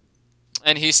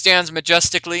 And he stands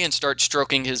majestically and starts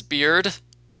stroking his beard.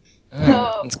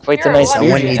 It's quite the nice beard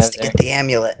Someone you needs have to there. get the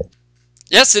amulet.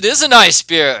 Yes, it is a nice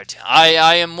beard.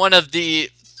 I am one of the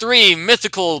 3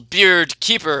 mythical beard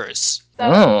keepers. So,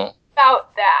 Oh.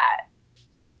 about that,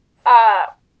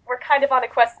 we're kind of on a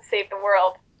quest to save the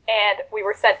world, and we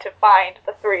were sent to find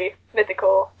the 3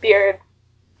 mythical beard,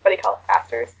 what do you call it,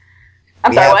 masters?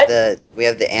 I'm sorry, what? We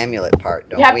have the amulet part,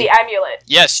 don't We have we? the amulet.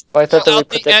 Yes, Oh, I thought that pull we out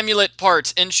put the the... amulet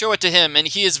part and show it to him, and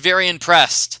he is very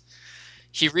impressed.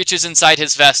 He reaches inside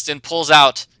his vest and pulls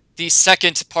out the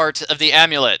second part of the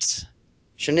amulet.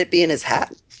 Shouldn't it be in his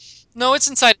hat? No, it's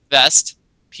inside his vest.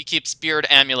 He keeps beard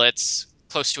amulets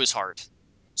close to his heart.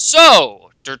 So,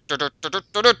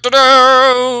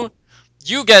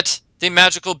 you get the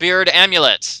magical beard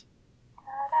amulet.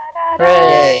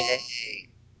 Hooray!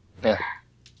 Yay.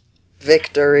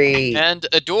 Victory! And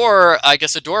a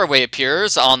doorway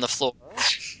appears on the floor,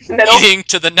 Middle. leading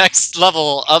to the next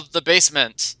level of the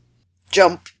basement.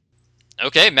 Jump!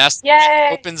 Okay, Master Yay!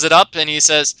 opens it up and he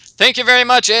says, "Thank you very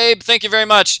much, Abe. Thank you very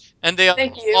much." And they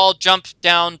Thank you. all jump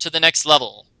down to the next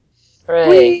level.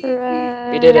 Hooray!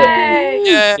 Hooray. We did it. Yay!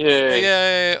 Yay! Yay.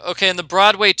 Yay! Okay, and the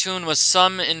Broadway tune was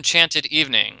 "Some Enchanted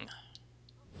Evening."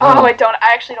 Oh, I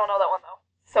actually don't know that one, though.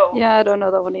 So, Yeah, I don't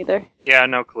know that one either. Yeah,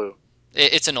 no clue.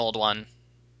 It's an old one.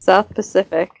 South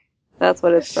Pacific. That's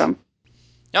what it's from.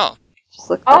 Oh. Just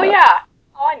look that oh up. yeah.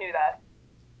 Oh, I knew that.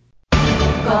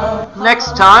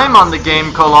 Next time on the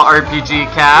Game Cola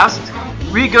RPG cast,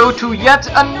 we go to yet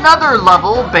another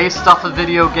level based off a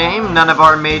video game none of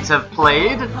our mates have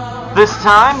played. This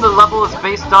time, the level is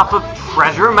based off of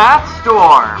Treasure Map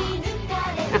Storm.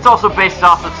 It's also based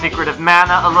off of Secret of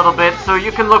Mana a little bit, so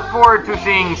you can look forward to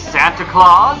seeing Santa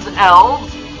Claus,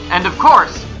 elves, and of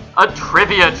course, a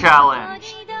trivia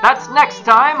challenge. That's next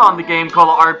time on the Game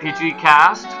Cola RPG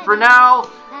cast. For now,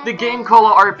 the Game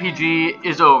Cola RPG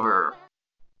is over.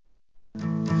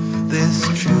 This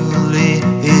truly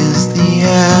is the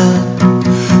end,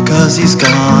 'cause he's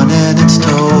gone and it's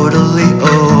totally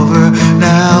over.